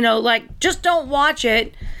can't, like, just don't watch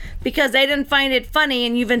it because they didn't find it funny,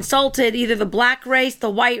 and you've insulted either the black race,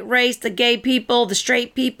 the white race, the gay people, the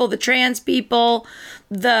straight people, the trans people,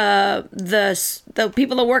 the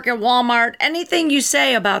people that work at Walmart. Anything you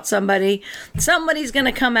say about somebody, somebody's going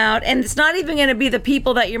to come out, and it's not even going to be the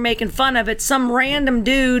people that you're making fun of. It's some random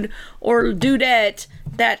dude or dudette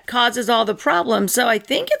that causes all the problems. So I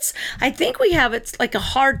think we have, it's like a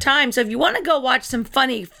hard time. So if you want to go watch some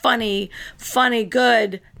funny,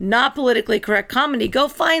 good, not politically correct comedy, go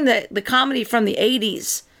find the comedy from the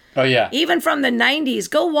 80s. Oh yeah. Even from the 90s,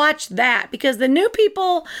 go watch that, because the new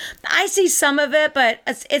people, I see some of it, but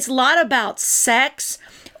it's a lot about sex,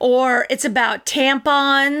 or it's about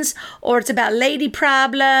tampons, or it's about lady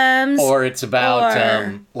problems, Or it's about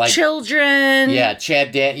or like children. Yeah,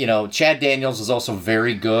 Chad Daniels is also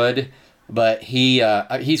very good, but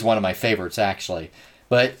he's one of my favorites actually.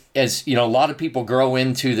 But as you know, a lot of people grow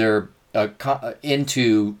into their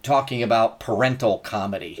into talking about parental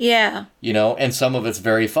comedy. Yeah. And some of it's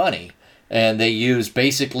very funny. And they use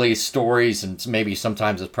basically stories, and maybe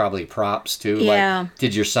sometimes it's probably props too. Yeah. Like,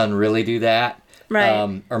 did your son really do that?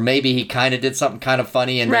 Right. Or maybe he kind of did something kind of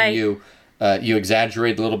funny, and Right. then you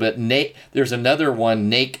exaggerate a little bit. There's another one,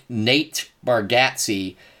 Nate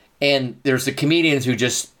Bargatze, and there's the comedians who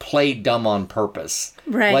just play dumb on purpose.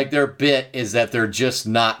 Right. Like their bit is that they're just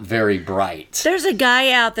not very bright. There's a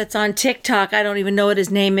guy out that's on TikTok. I don't even know what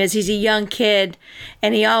his name is. He's a young kid,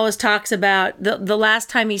 and he always talks about the last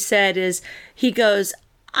time he said is, he goes,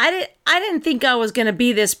 I didn't think I was going to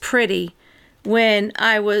be this pretty when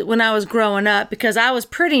I was growing up, because I was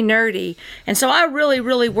pretty nerdy, and so I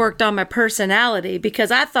really worked on my personality,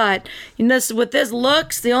 because I thought, with this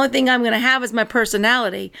looks, the only thing I'm going to have is my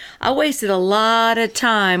personality. I wasted a lot of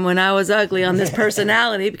time when I was ugly on this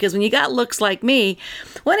personality, because when you got looks like me.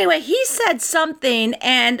 Well, anyway, he said something,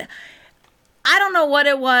 and I don't know what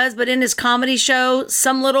it was, but in his comedy show,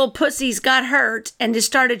 some little pussies got hurt and just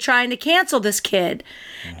started trying to cancel this kid.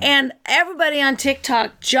 Mm-hmm. And everybody on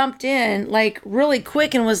TikTok jumped in like really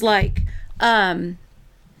quick and was like,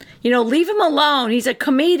 leave him alone. He's a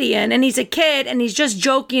comedian and he's a kid and he's just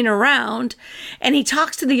joking around. And he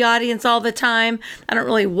talks to the audience all the time. I don't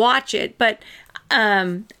really watch it, but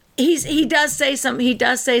he does say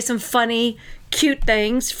some funny, cute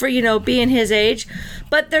things for being his age,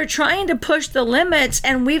 but they're trying to push the limits,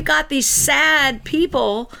 and we've got these sad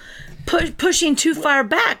people pushing too far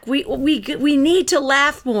back. We need to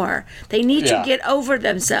laugh more. They need to get over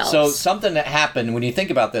themselves. So something that happened, when you think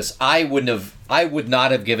about this, I would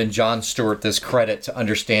not have given Jon Stewart this credit to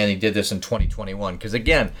understand he did this in 2021, because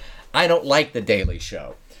again, I don't like The Daily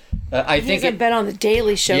Show. He hasn't been on The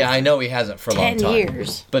Daily Show. Yeah, I know he hasn't for a long 10 time.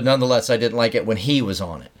 years. But nonetheless, I didn't like it when he was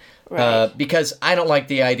on it. Right. Because I don't like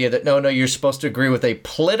the idea that, no, you're supposed to agree with a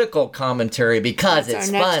political commentary because That's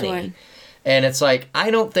it's our next funny. one. And it's like, I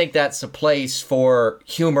don't think that's a place for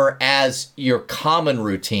humor as your common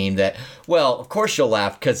routine that, well, of course you'll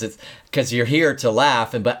laugh because you're here to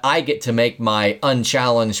laugh, but I get to make my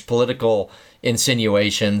unchallenged political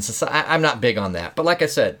insinuations. So I'm not big on that. But like I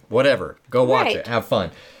said, whatever. Go watch it. Have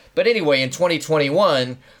fun. But anyway, in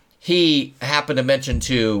 2021, he happened to mention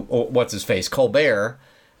to, what's-his-face, Colbert,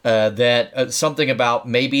 that something about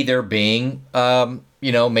maybe there being,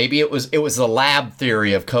 maybe it was the lab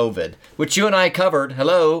theory of COVID, which you and I covered.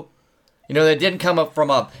 Hello. That didn't come from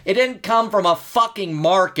a fucking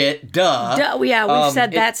market, duh. Yeah, we've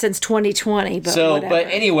said that since 2020, but whatever. But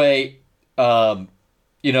anyway,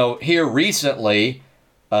 here recently,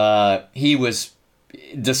 he was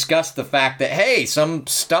discussed the fact that, hey, some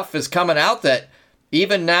stuff is coming out that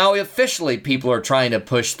even now officially people are trying to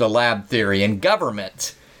push the lab theory in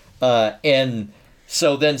government. And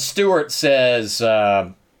so then Stewart says,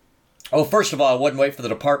 first of all, I wouldn't wait for the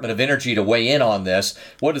Department of Energy to weigh in on this.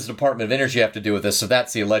 What does the Department of Energy have to do with this? So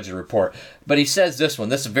that's the alleged report. But he says this one.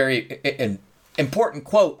 This is a very important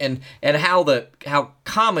quote, and how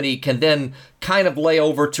comedy can then kind of lay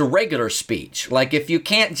over to regular speech. Like if you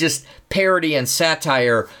can't just parody and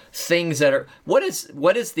satire things that are what is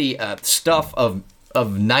the stuff of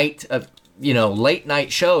late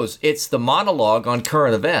night shows. It's the monologue on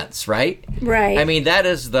current events, right? Right. I mean, that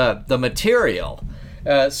is the material.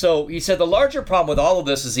 So he said the larger problem with all of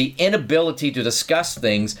this is the inability to discuss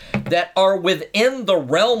things that are within the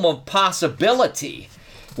realm of possibility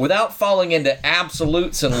without falling into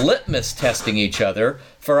absolutes and litmus testing each other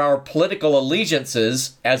for our political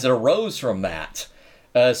allegiances as it arose from that.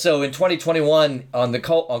 So in 2021 on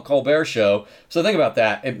Colbert Show, so think about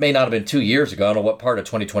that. It may not have been 2 years ago. I don't know what part of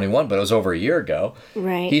 2021, but it was over a year ago.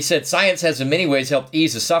 Right. He said science has in many ways helped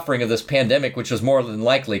ease the suffering of this pandemic, which was more than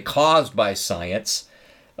likely caused by science.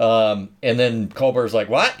 And then Colbert's like,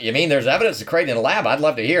 what? You mean there's evidence to create in a lab? I'd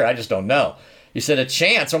love to hear it. I just don't know. He said, a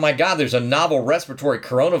chance. Oh, my God, there's a novel respiratory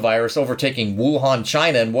coronavirus overtaking Wuhan,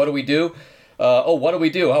 China. And what do we do? What do we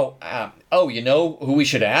do? You know who we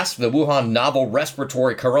should ask? The Wuhan Novel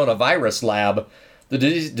Respiratory Coronavirus Lab. The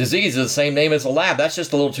disease is the same name as the lab. That's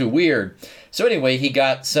just a little too weird. So anyway, he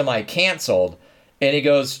got semi-canceled. And he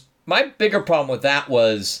goes, my bigger problem with that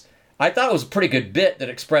was I thought it was a pretty good bit that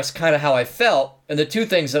expressed kind of how I felt. And the two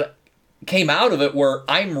things that came out of it were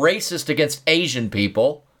I'm racist against Asian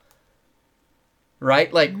people.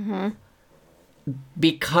 Right? Like,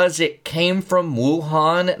 because it came from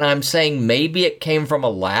Wuhan, and I'm saying maybe it came from a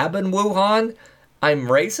lab in Wuhan, I'm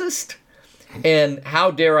racist? And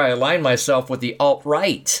how dare I align myself with the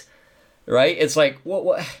alt-right? Right? It's like,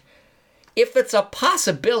 what? If it's a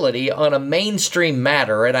possibility on a mainstream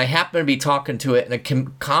matter, and I happen to be talking to it in a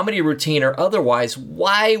comedy routine or otherwise,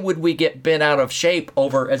 why would we get bent out of shape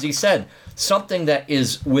over, as he said, something that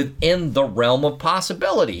is within the realm of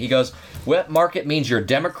possibility? He goes, wet market means you're a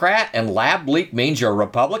Democrat and lab leak means you're a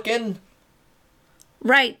Republican?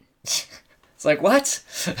 Right. It's like, what?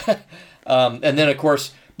 And then, of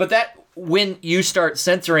course, but that, when you start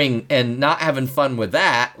censoring and not having fun with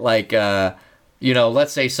that, like,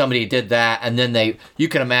 let's say somebody did that and then you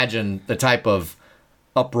can imagine the type of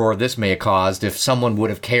uproar this may have caused if someone would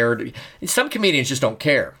have cared. Some comedians just don't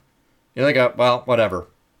care. You're like, well, whatever.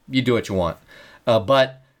 You do what you want.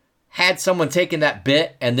 But had someone taken that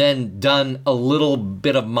bit and then done a little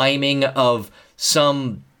bit of miming of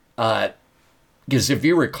some, because if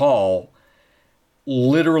you recall,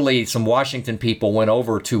 literally some Washington people went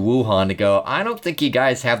over to Wuhan to go, I don't think you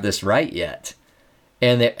guys have this right yet.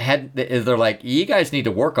 And they're like, you guys need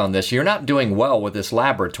to work on this. You're not doing well with this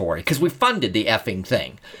laboratory because we funded the effing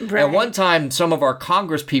thing. Right. At one time, some of our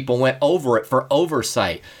Congress people went over it for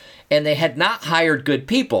oversight. And they had not hired good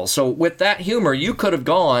people. So with that humor, you could have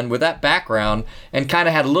gone with that background and kind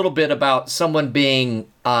of had a little bit about someone being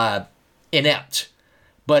inept.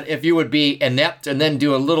 But if you would be inept and then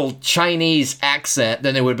do a little Chinese accent,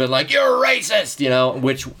 then it would have been like, you're a racist,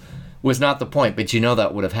 which was not the point. But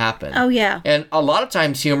that would have happened. Oh, yeah. And a lot of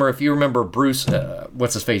times humor, if you remember Bruce,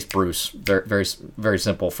 what's his face, Bruce, very, very, very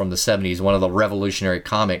simple, from the 70s, one of the revolutionary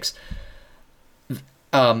comics,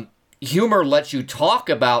 humor lets you talk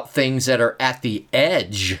about things that are at the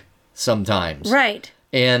edge sometimes. Right.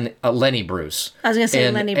 And Lenny Bruce. I was going to say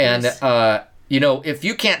Lenny Bruce. And, if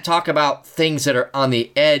you can't talk about things that are on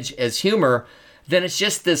the edge as humor, then it's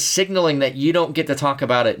just this signaling that you don't get to talk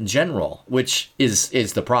about it in general, which is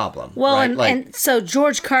the problem. Well, right? and so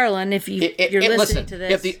George Carlin, if you're listening to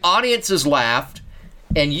this. If the audiences laughed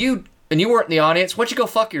and you weren't in the audience, why don't you go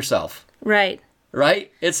fuck yourself? Right.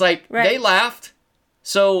 Right? It's like, They laughed,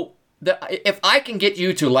 so... if I can get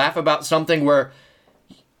you to laugh about something where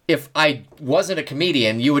if I wasn't a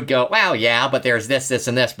comedian, you would go, well, yeah, but there's this, this,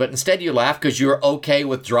 and this. But instead you laugh because you're okay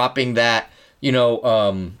with dropping that,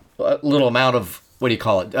 little amount of, what do you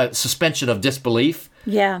call it, suspension of disbelief.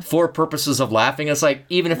 Yeah. For purposes of laughing. It's like,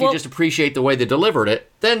 even if you just appreciate the way they delivered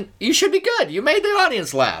it, then you should be good. You made the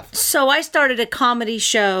audience laugh. So I started a comedy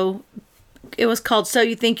show. It was called So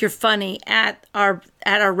You Think You're Funny at our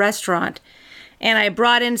restaurant. And I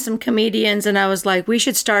brought in some comedians and I was like, we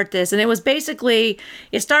should start this. And it was basically,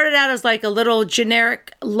 it started out as like a little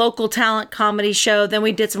generic local talent comedy show. Then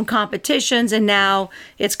we did some competitions and now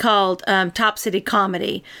it's called Top City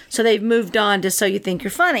Comedy. So they've moved on to So You Think You're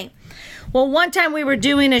Funny. Well, one time we were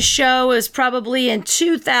doing a show, it was probably in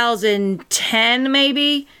 2010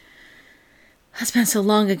 maybe. That's been so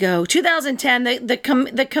long ago. 2010,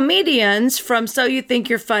 the comedians from So You Think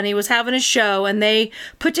You're Funny was having a show and they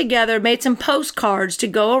made some postcards to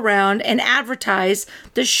go around and advertise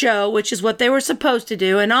the show, which is what they were supposed to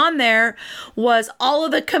do. And on there was all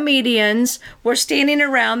of the comedians were standing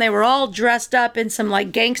around. They were all dressed up in some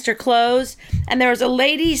like gangster clothes. And there was a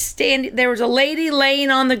lady laying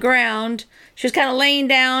on the ground. She was kind of laying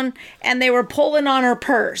down and they were pulling on her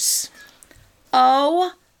purse.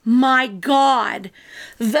 Oh my God.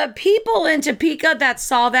 The people in Topeka that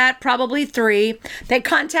saw that, probably 3, they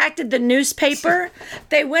contacted the newspaper.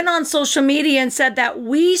 They went on social media and said that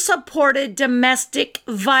we supported domestic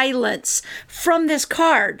violence from this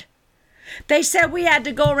card. They said we had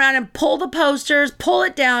to go around and pull the posters, pull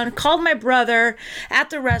it down, called my brother at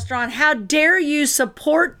the restaurant. How dare you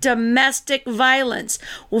support domestic violence?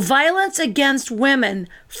 Well, violence against women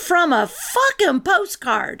from a fucking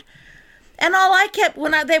postcard. And all I kept,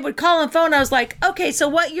 they would call on phone, I was like, okay, so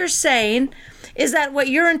what you're saying is that what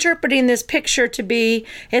you're interpreting this picture to be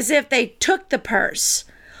is if they took the purse.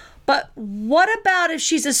 But what about if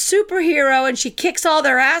she's a superhero and she kicks all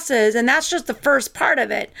their asses and that's just the first part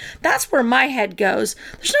of it? That's where my head goes.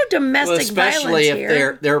 There's no domestic violence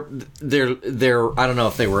here. Especially if they're I don't know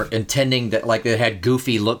if they were intending that, like they had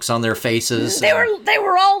goofy looks on their faces. They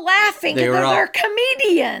were all laughing. They're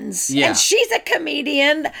comedians. Yeah. And she's a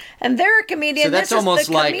comedian and they're a comedian. So that's this almost is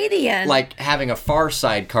the comedian. like having a Far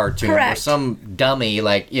Side cartoon Correct. where some dummy,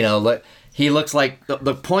 like, you know, he looks like,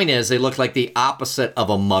 the point is, they look like the opposite of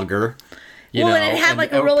a mugger. You know, and it had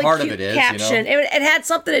like a really part cute of it is, caption. You know? It had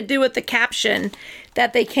something to do with the caption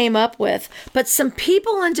that they came up with. But some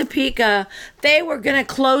people in Topeka, they were going to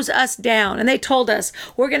close us down. And they told us,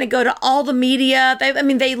 we're going to go to all the media.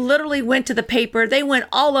 They literally went to the paper. They went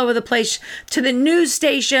all over the place, to the news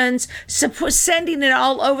stations, sending it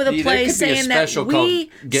all over the place, saying that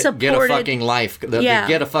we supported... Get a Fucking Life.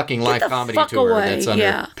 Get a Fucking Life comedy tour that's under...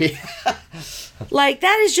 Yeah. Like,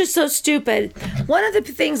 that is just so stupid. One of the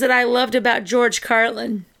things that I loved about George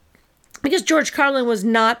Carlin, because George Carlin was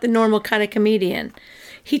not the normal kind of comedian,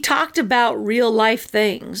 he talked about real life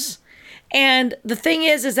things. And the thing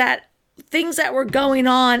is that things that were going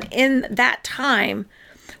on in that time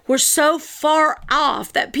were so far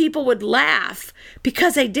off that people would laugh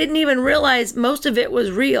because they didn't even realize most of it was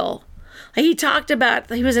real. He talked about,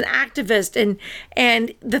 he was an activist,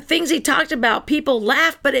 and the things he talked about, people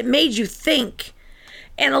laughed, but it made you think.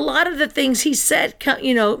 And a lot of the things he said,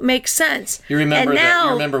 make sense. You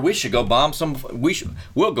remember we should go bomb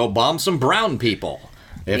we'll go bomb some brown people.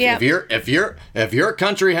 If your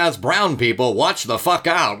country has brown people, watch the fuck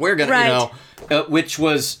out. We're gonna, which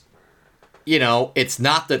was, it's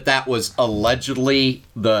not that was allegedly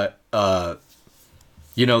the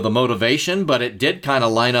the motivation, but it did kind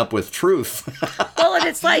of line up with truth. Well, and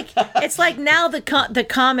it's like now the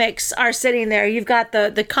comics are sitting there. You've got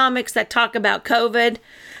the comics that talk about COVID.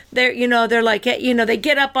 They're like, they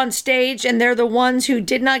get up on stage and they're the ones who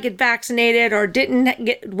did not get vaccinated or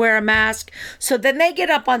didn't wear a mask. So then they get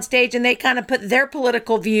up on stage and they kind of put their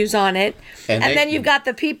political views on it. And then you've got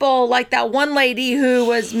the people like that one lady who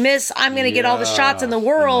was Miss, I'm going to get all the shots in the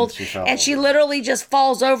world. And she literally just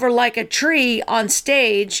falls over like a tree on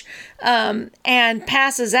stage and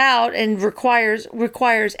passes out and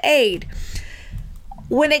requires aid.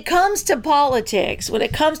 When it comes to politics,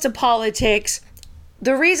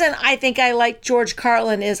 the reason I think I like George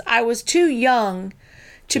Carlin is I was too young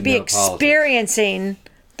to be experiencing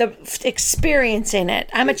it.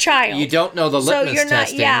 I'm a child. You don't know the litmus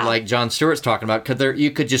testing like Jon Stewart's talking about, because you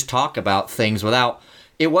could just talk about things without.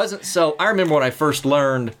 It wasn't so. I remember when I first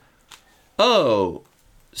learned. Oh,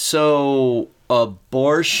 so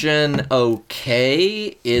abortion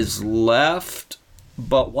okay is left,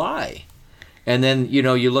 but why? And then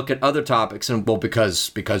you look at other topics and because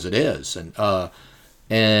it is,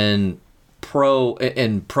 and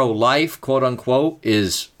pro-life, quote unquote,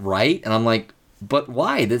 is right. And I'm like, but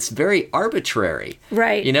why? That's very arbitrary.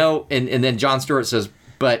 Right. And then Jon Stewart says,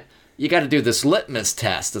 but you got to do this litmus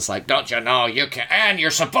test. It's like, don't you know, you can, and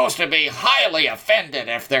you're supposed to be highly offended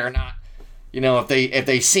if they're not, if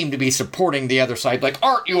they seem to be supporting the other side. Like,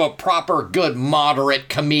 aren't you a proper, good, moderate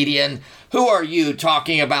comedian? Who are you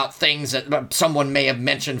talking about things that someone may have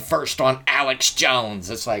mentioned first on Alex Jones?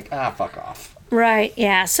 It's like, fuck off. Right,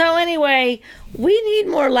 yeah. So anyway, we need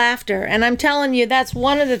more laughter. And I'm telling you, that's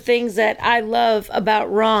one of the things that I love about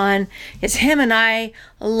Ron is him and I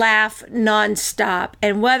laugh nonstop.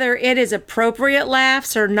 And whether it is appropriate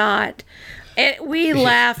laughs or not, we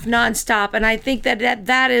laugh nonstop. And I think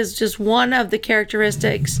that is just one of the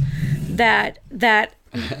characteristics that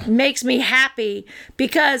makes me happy,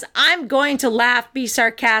 because I'm going to laugh, be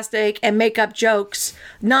sarcastic, and make up jokes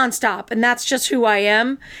nonstop. And that's just who I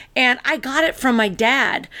am. And I got it from my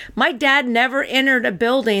dad. My dad never entered a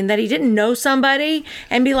building that he didn't know somebody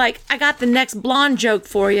and be like, I got the next blonde joke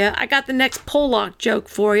for you. I got the next Pollock joke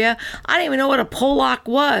for you. I didn't even know what a Pollock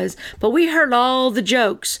was, but we heard all the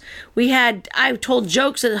jokes. I told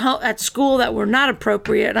jokes at school that were not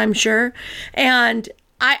appropriate, I'm sure. And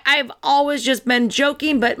I've always just been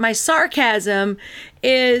joking, but my sarcasm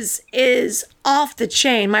is off the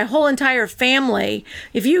chain. My whole entire family.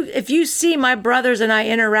 If you see my brothers and I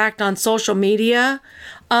interact on social media,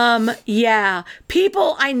 yeah,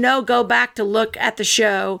 people I know go back to look at the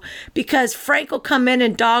show because Frank will come in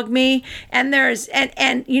and dog me, and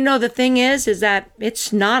and you know the thing is that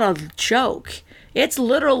it's not a joke. It's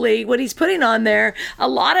literally what he's putting on there. A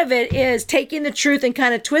lot of it is taking the truth and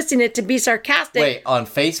kind of twisting it to be sarcastic. Wait, on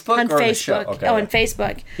Facebook on or Facebook. the show? Okay. Oh, on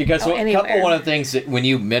Facebook. Because one of the things that when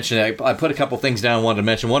you mentioned it, I put a couple things down I wanted to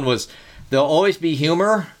mention. One was there'll always be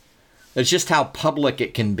humor. It's just how public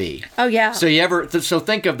it can be. Oh, yeah. So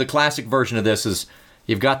think of the classic version of this as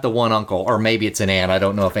you've got the one uncle, or maybe it's an aunt. I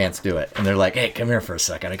don't know if aunts do it. And they're like, hey, come here for a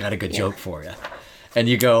second. I got a good joke for you. And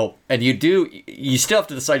you go, and you still have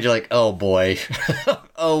to decide, you're like, oh boy,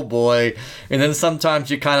 oh boy. And then sometimes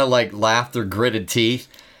you kind of like laugh through gritted teeth.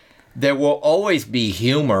 There will always be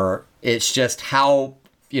humor. It's just how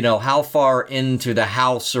far into the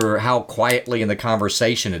house or how quietly in the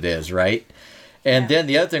conversation it is, right? And then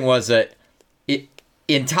the other thing was that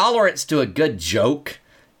intolerance to a good joke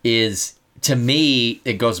is, to me,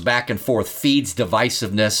 it goes back and forth, feeds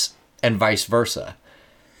divisiveness and vice versa.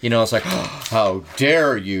 It's like, oh, how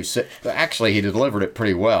dare you say... Actually, he delivered it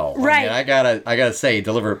pretty well. Right. I gotta say, he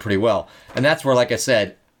delivered it pretty well. And that's where, like I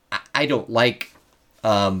said, I don't like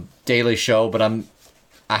Daily Show, but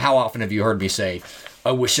how often have you heard me say,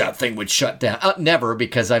 I wish that thing would shut down? Never,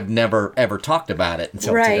 because I've never, ever talked about it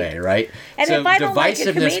until today, right? And so if I don't like a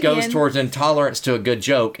divisiveness goes comedian... towards intolerance to a good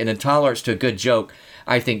joke, and intolerance to a good joke,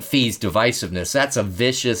 I think, feeds divisiveness. That's a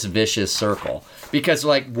vicious, vicious circle. Because,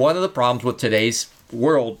 like, one of the problems with today's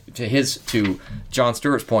world, to Jon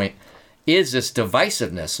Stewart's point, is this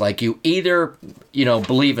divisiveness. Like, you either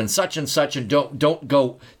believe in such and such and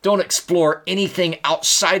don't explore anything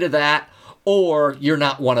outside of that, or you're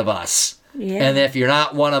not one of us. Yeah. And if you're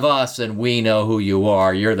not one of us, then we know who you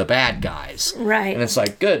are. You're the bad guys. Right. And it's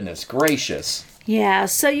like, goodness gracious. Yeah.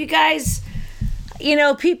 So you guys,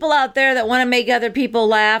 people out there that want to make other people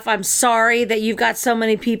laugh, I'm sorry that you've got so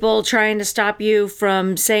many people trying to stop you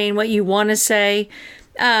from saying what you want to say.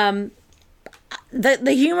 The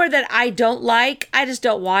humor that I don't like, I just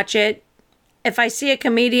don't watch it. If I see a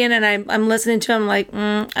comedian and I'm listening to him, I'm like,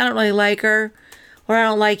 I don't really like her, or I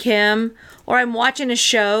don't like him, or I'm watching a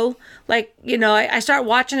show. Like, I start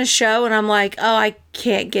watching a show and I'm like, oh, I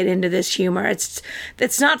can't get into this humor. It's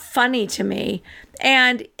not funny to me.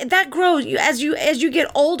 And that grows as you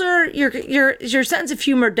get older. Your sense of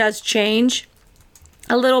humor does change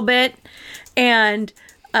a little bit, and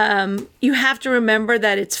you have to remember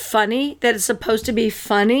that it's funny, that it's supposed to be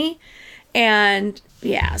funny, and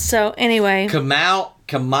yeah. So anyway,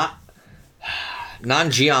 Nanjiani.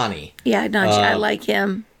 Yeah, Nanjiani. I like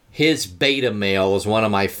him. His beta male is one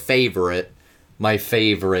of my favorite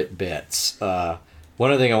bits.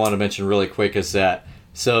 One other thing I want to mention really quick is that,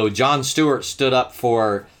 so Jon Stewart stood up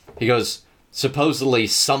for, he goes, supposedly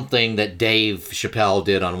something that Dave Chappelle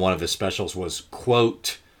did on one of his specials was,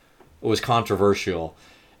 quote, was controversial.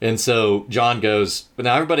 And so John goes, but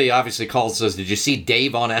now everybody obviously calls and says, did you see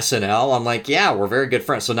Dave on SNL? I'm like, yeah, we're very good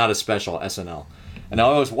friends. So not a special, SNL. And I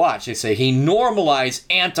always watch, they say, he normalized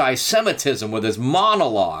anti-Semitism with his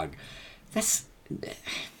monologue.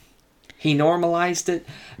 He normalized it?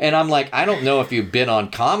 And I'm like, I don't know if you've been on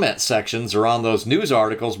comment sections or on those news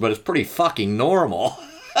articles, but it's pretty fucking normal.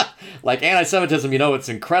 Like, anti-Semitism, it's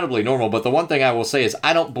incredibly normal. But the one thing I will say is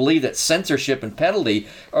I don't believe that censorship and penalty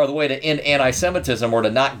are the way to end anti-Semitism or to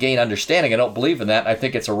not gain understanding. I don't believe in that. I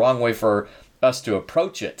think it's a wrong way for us to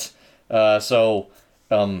approach it. I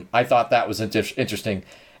thought that was interesting.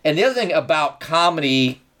 And the other thing about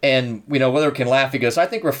comedy and, whether it can laugh, he goes, I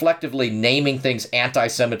think reflectively naming things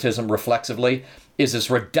anti-Semitism reflexively is as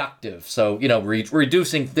reductive. So,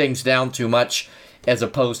 reducing things down too much as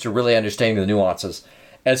opposed to really understanding the nuances.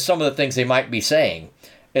 As some of the things they might be saying,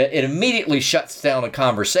 it immediately shuts down a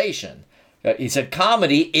conversation. He said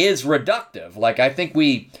comedy is reductive. Like, I think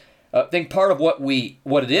part of what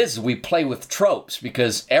it is we play with tropes,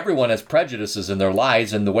 because everyone has prejudices in their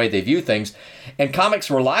lives and the way they view things, and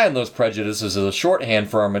comics rely on those prejudices as a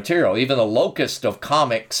shorthand for our material. Even the locust of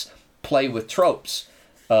comics play with tropes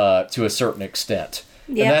to a certain extent.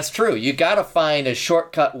 Yep. And that's true. You got to find a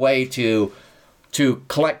shortcut way to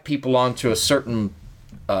collect people onto a certain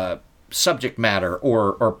subject matter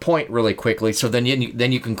or point really quickly, so then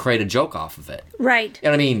you can create a joke off of it. Right.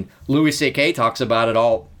 And I mean, Louis C.K. talks about it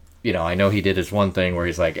all. I know he did his one thing where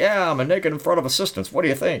he's like, yeah, I'm naked in front of assistants. What do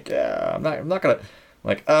you think? Yeah, I'm not gonna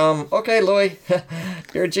Like, okay, Louis,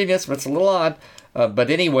 you're a genius, but it's a little odd. But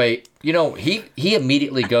anyway, he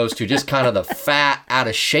immediately goes to just kind of the fat, out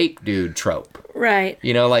of shape dude trope. Right.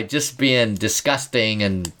 Like just being disgusting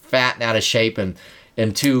and fat and out of shape and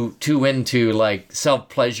too into like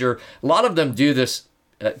self-pleasure. A lot of them do this.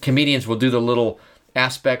 Comedians will do the little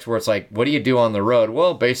aspects where it's like, what do you do on the road?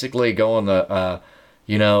 Well, basically go on the,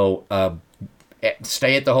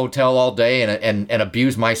 stay at the hotel all day and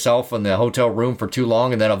abuse myself in the hotel room for too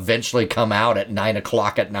long, and then eventually come out at 9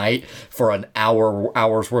 o'clock at night for an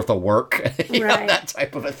hour's worth of work. Right. That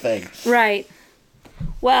type of a thing. Right.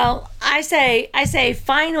 Well, I say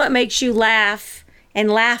find what makes you laugh and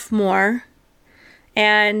laugh more,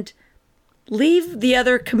 and leave the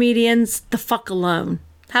other comedians the fuck alone.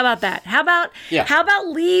 How about that? How about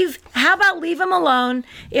leave them alone?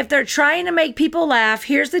 If they're trying to make people laugh,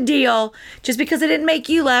 here's the deal. Just because they didn't make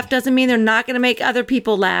you laugh doesn't mean they're not going to make other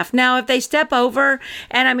people laugh. Now, if they step over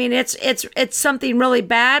and I mean it's something really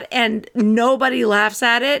bad and nobody laughs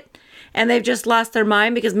at it, and they've just lost their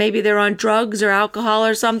mind because maybe they're on drugs or alcohol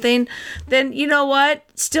or something, then you know what?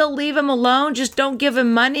 Still leave them alone. Just don't give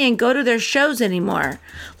them money and go to their shows anymore.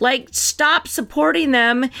 Like, stop supporting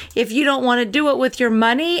them if you don't want to do it with your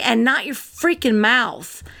money and not your freaking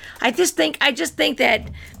mouth. I think that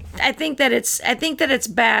it's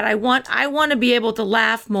bad. I want to be able to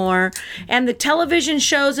laugh more, and the television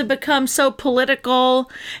shows have become so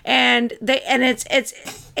political, and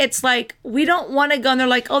it's like we don't want to go, and they're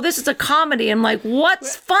like, oh, this is a comedy. I'm like,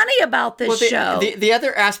 what's funny about this show? The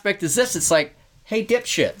other aspect is this. It's like, hey,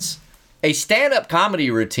 dipshits, a stand-up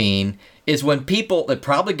comedy routine is when people have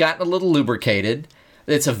probably gotten a little lubricated.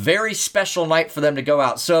 It's a very special night for them to go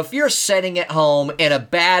out. So if you're sitting at home in a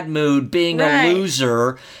bad mood, being a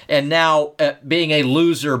loser, and now being a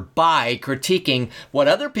loser by critiquing what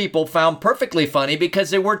other people found perfectly funny because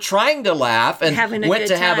they were trying to laugh and went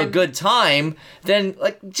to have a good time, then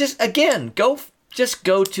just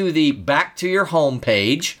go to the back to your home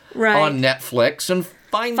page on Netflix and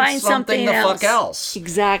find something the fuck else.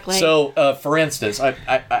 Exactly. So, for instance,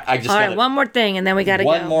 I just all right. One more thing, and then we got to go.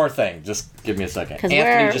 One more thing. Just give me a second.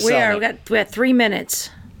 Because we got 3 minutes.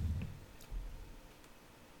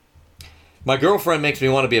 My girlfriend makes me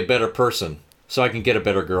want to be a better person, so I can get a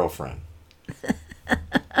better girlfriend.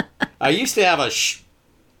 I used to have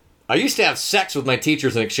sex with my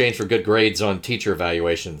teachers in exchange for good grades on teacher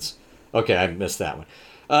evaluations. Okay, I missed that one.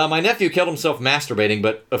 My nephew killed himself masturbating,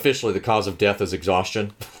 but officially the cause of death is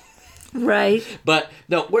exhaustion. Right. But,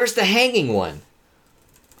 no, where's the hanging one?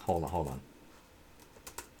 Hold on.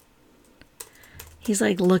 He's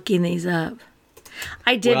like looking these up.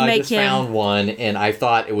 I just found one, and I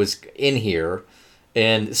thought it was in here.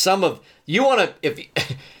 And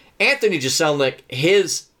Anthony just sounded like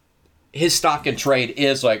his stock and trade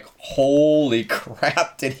is like, holy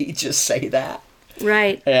crap, did he just say that?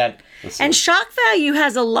 Right. And shock value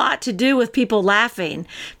has a lot to do with people laughing,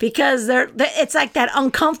 because it's like that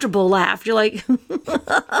uncomfortable laugh. You're like,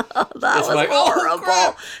 that was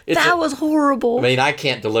horrible. That was horrible. I mean, I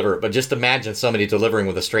can't deliver it, but just imagine somebody delivering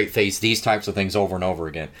with a straight face these types of things over and over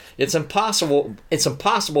again. It's impossible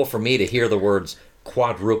for me to hear the words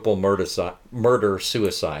quadruple murder,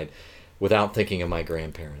 suicide without thinking of my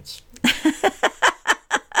grandparents.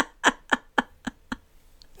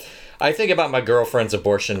 I think about my girlfriend's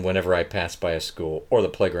abortion whenever I pass by a school or the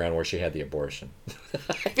playground where she had the abortion.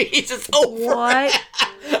 I mean, it's just over. What?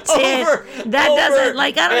 Doesn't,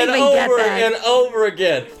 like, I don't even get that. And over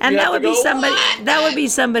again. And that would be somebody. What? That would be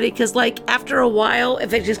somebody, because, like, after a while,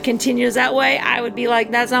 if it just continues that way, I would be like,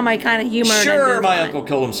 that's not my kind of humor. Sure, my uncle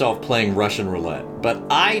killed himself playing Russian roulette, but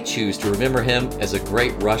I choose to remember him as a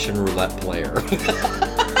great Russian roulette player.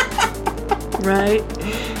 Right.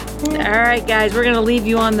 All right, guys, we're going to leave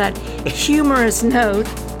you on that humorous note.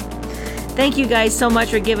 Thank you guys so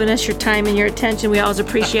much for giving us your time and your attention. We always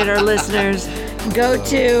appreciate our listeners. Go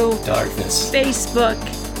to Facebook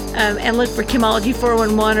and look for Kimology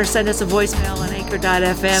 411, or send us a voicemail on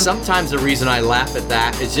anchor.fm. Sometimes the reason I laugh at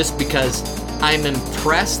that is just because I'm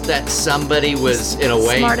impressed that somebody was, in a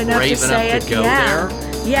way, brave enough to go there.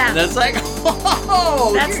 Yeah. And that's like,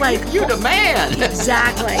 oh, you're the man.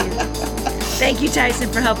 Exactly. Thank you,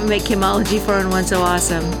 Tyson, for helping make Kimology 411 so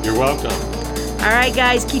awesome. You're welcome. All right,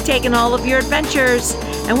 guys, keep taking all of your adventures,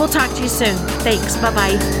 and we'll talk to you soon. Thanks.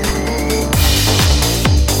 Bye-bye.